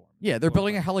 It's like a dorm. Yeah, they're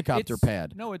building a helicopter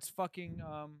pad. No, it's fucking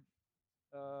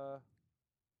the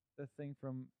thing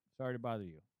from Sorry to Bother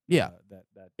You. Yeah,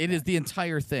 It is the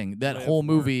entire thing. That whole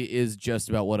movie is just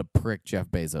about what a prick Jeff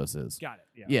Bezos is. Got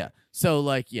it. Yeah. So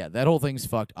like, that whole thing's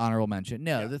fucked. Honorable mention.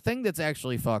 No, the thing that's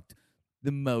actually fucked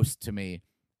the most to me,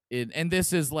 and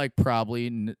this is like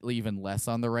probably even less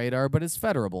on the radar, but it's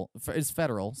federal. It's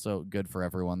federal, so good for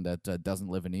everyone that doesn't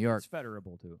live in New York. It's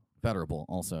federable too. Federal,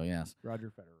 also, yes.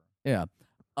 Roger Federer. Yeah.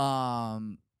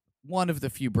 One of the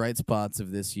few bright spots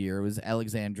of this year was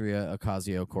Alexandria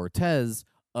Ocasio-Cortez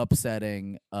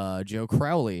upsetting Joe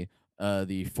Crowley,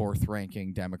 the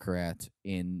fourth-ranking Democrat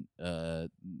in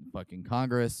fucking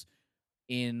Congress,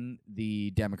 in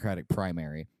the Democratic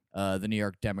primary. The New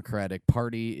York Democratic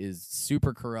Party is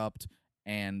super corrupt,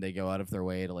 and they go out of their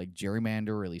way to like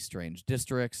gerrymander really strange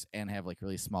districts and have like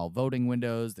really small voting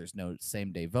windows. There's no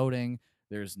same-day voting.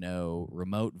 There's no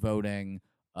remote voting.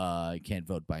 You can't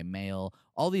vote by mail.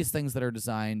 All these things that are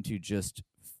designed to just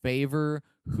favor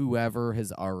whoever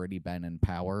has already been in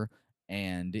power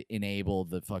and enable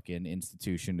the fucking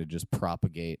institution to just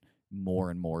propagate more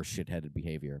and more shitheaded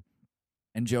behavior.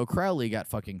 And Joe Crowley got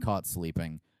fucking caught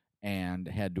sleeping and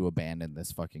had to abandon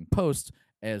this fucking post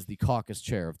as the caucus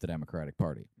chair of the Democratic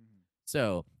Party.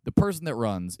 So the person that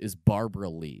runs is Barbara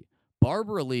Lee.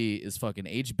 Barbara Lee is fucking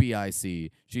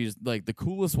HBIC. She's like the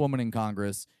coolest woman in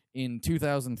Congress. In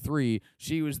 2003,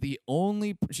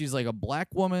 she's like a black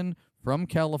woman from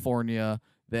California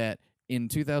that in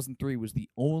 2003 was the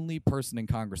only person in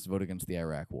Congress to vote against the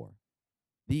Iraq War.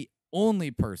 The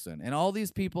only person. And all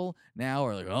these people now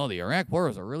are like, oh, the Iraq War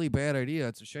is a really bad idea.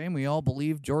 It's a shame we all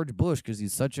believe George Bush because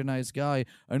he's such a nice guy.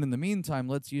 And in the meantime,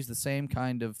 let's use the same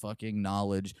kind of fucking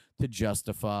knowledge to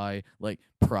justify like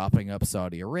propping up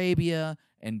Saudi Arabia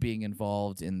and being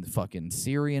involved in the fucking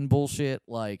Syrian bullshit.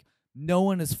 Like, no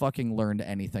one has fucking learned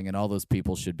anything, and all those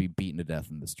people should be beaten to death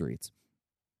in the streets.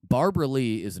 Barbara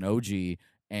Lee is an OG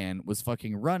and was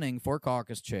fucking running for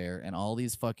caucus chair, and all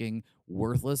these fucking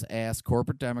worthless-ass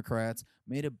corporate Democrats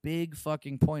made a big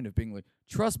fucking point of being like,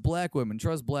 trust black women.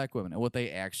 And what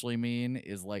they actually mean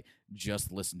is, like,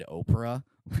 just listen to Oprah,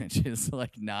 which is,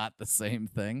 like, not the same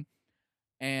thing.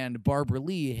 And Barbara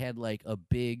Lee had, like, a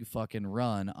big fucking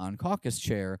run on caucus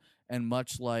chair, and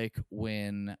much like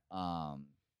when,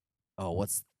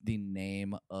 what's the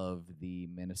name of the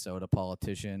Minnesota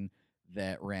politician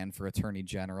that ran for attorney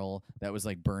general? That was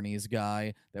like Bernie's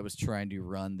guy that was trying to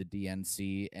run the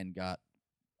DNC and got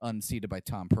unseated by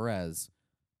Tom Perez.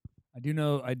 I do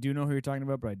know who you're talking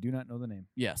about, but I do not know the name.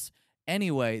 Yes.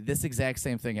 Anyway, this exact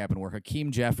same thing happened where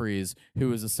Hakeem Jeffries, who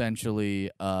was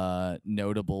essentially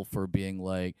notable for being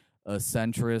like a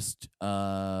centrist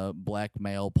black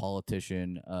male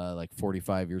politician, like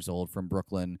 45 years old from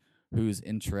Brooklyn, whose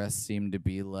interests seem to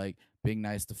be like being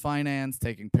nice to finance,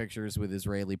 taking pictures with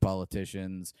Israeli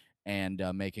politicians, and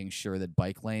making sure that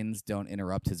bike lanes don't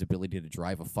interrupt his ability to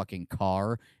drive a fucking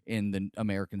car in the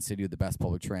American city with the best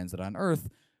public transit on earth,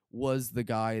 was the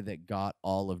guy that got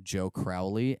all of Joe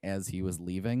Crowley as he was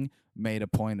leaving, made a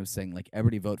point of saying, like,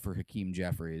 everybody vote for Hakeem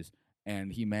Jeffries.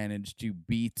 And he managed to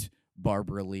beat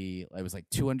Barbara Lee. It was like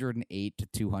 208 to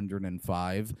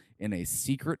 205 in a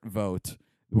secret vote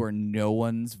where no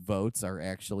one's votes are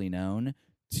actually known,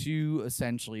 to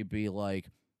essentially be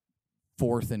like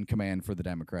fourth in command for the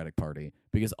Democratic Party,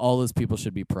 because all those people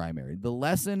should be primary. The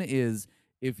lesson is,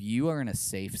 if you are in a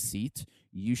safe seat,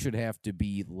 you should have to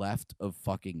be left of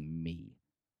fucking me.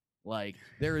 Like,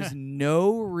 there is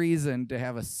no reason to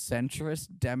have a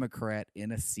centrist Democrat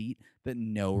in a seat that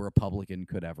no Republican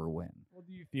could ever win. Well,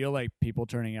 do you feel like people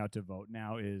turning out to vote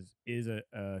now is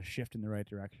a shift in the right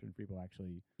direction? People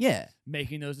actually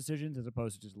making those decisions as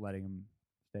opposed to just letting them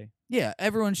stay? Yeah,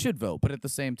 everyone should vote, but at the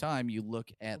same time, you look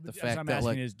at the fact I'm that, asking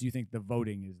like, is, do you think the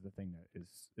voting is the thing that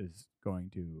is going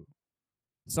to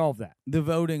solve that? the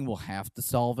voting will have to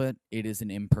solve it. It is an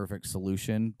imperfect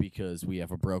solution because we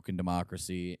have a broken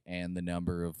democracy, and the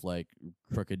number of, like,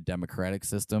 crooked democratic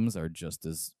systems are just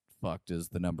as fucked as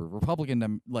the number of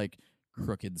Republican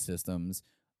crooked systems.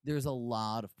 There's a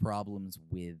lot of problems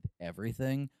with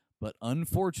everything, but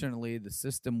unfortunately, the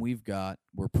system we've got,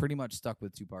 we're pretty much stuck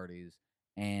with two parties,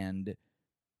 and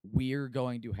we're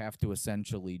going to have to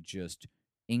essentially just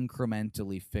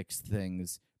incrementally fix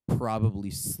things, probably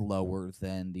slower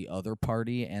than the other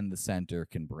party and the center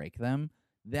can break them.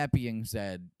 That being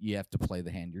said, you have to play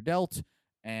the hand you're dealt.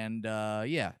 And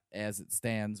as it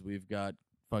stands, we've got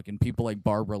fucking people like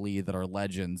Barbara Lee that are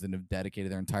legends and have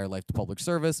dedicated their entire life to public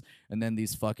service, and then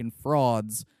these fucking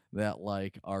frauds that,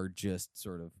 like, are just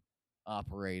sort of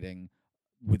operating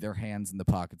with their hands in the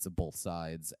pockets of both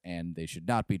sides, and they should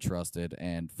not be trusted,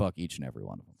 and fuck each and every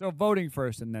one of them. So voting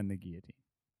first and then the guillotine.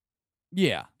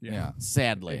 Yeah. Sadly.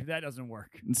 Sadly. That doesn't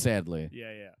work. Sadly.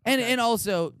 Yeah. And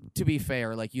also, to be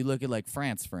fair, like, you look at, like,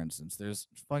 France, for instance, there's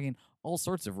fucking all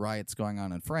sorts of riots going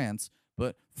on in France,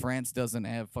 but France doesn't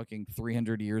have fucking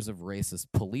 300 years of racist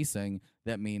policing.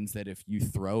 That means that if you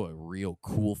throw a real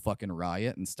cool fucking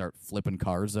riot and start flipping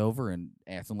cars over and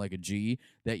acting like a G,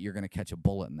 that you're going to catch a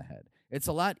bullet in the head. It's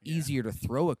a lot easier to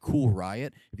throw a cool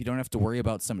riot if you don't have to worry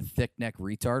about some thick-neck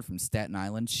retard from Staten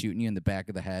Island shooting you in the back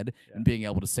of the head and being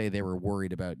able to say they were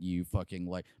worried about you fucking,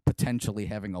 like, potentially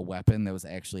having a weapon that was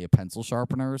actually a pencil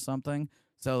sharpener or something.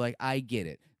 So, like, I get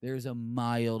it. There's a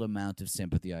mild amount of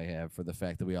sympathy I have for the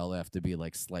fact that we all have to be,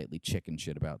 like, slightly chicken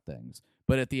shit about things.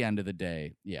 But at the end of the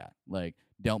day, like,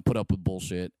 don't put up with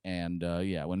bullshit. And,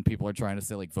 when people are trying to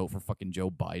say, like, vote for fucking Joe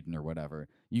Biden or whatever,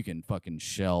 you can fucking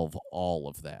shelve all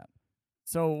of that.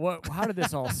 So how did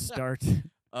this all start?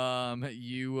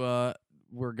 You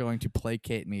were going to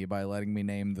placate me by letting me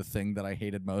name the thing that I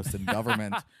hated most in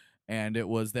government, and it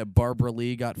was that Barbara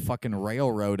Lee got fucking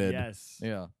railroaded. Yes.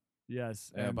 Yeah.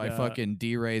 Yes. By fucking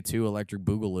D-Ray 2 Electric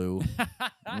Boogaloo.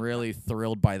 I'm really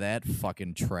thrilled by that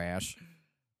fucking trash.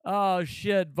 Oh,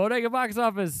 shit. Bodega Box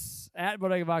Office. At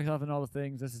Bodega Box Office and all the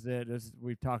things. This is it.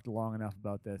 We've talked long enough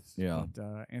about this. Yeah.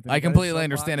 But, Anthony, I completely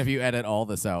understand if you edit all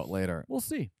this out later. We'll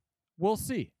see.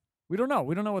 We don't know.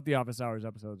 We don't know what the Office Hours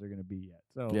episodes are going to be yet.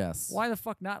 So yes. Why the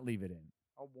fuck not leave it in?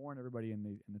 I'll warn everybody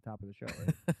in the top of the show.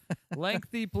 Right?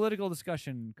 Lengthy political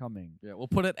discussion coming. Yeah, we'll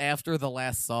put it after the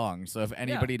last song, so if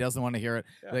anybody doesn't want to hear it,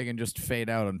 they can just fade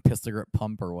out on Pistol Grip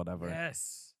Pump or whatever.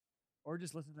 Yes. Or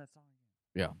just listen to that song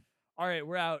again. Yeah. All right,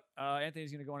 we're out.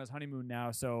 Anthony's going to go on his honeymoon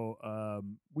now, so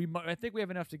I think we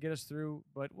have enough to get us through,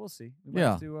 but we'll see. We might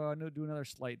have to do another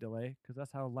slight delay, because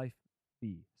that's how life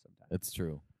be sometimes. It's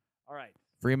true. All right.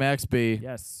 Free Max B.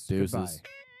 Yes. Deuces. Goodbye.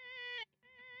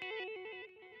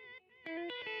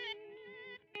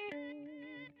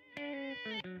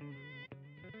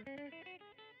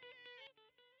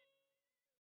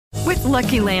 With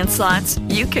Lucky Land Slots,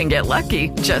 you can get lucky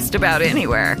just about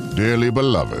anywhere. Dearly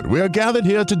beloved, we are gathered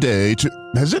here today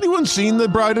to... Has anyone seen the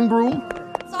bride and groom?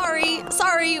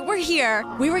 Sorry, we're here.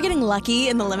 We were getting lucky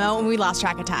in the limo and we lost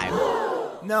track of time.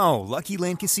 No, Lucky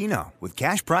Land Casino, with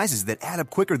cash prizes that add up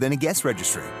quicker than a guest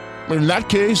registry. In that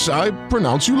case, I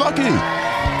pronounce you lucky.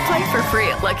 Play for free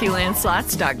at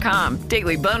LuckyLandSlots.com.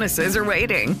 Daily bonuses are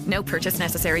waiting. No purchase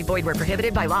necessary. Void where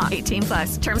prohibited by law.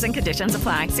 18+. Terms and conditions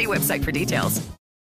apply. See website for details.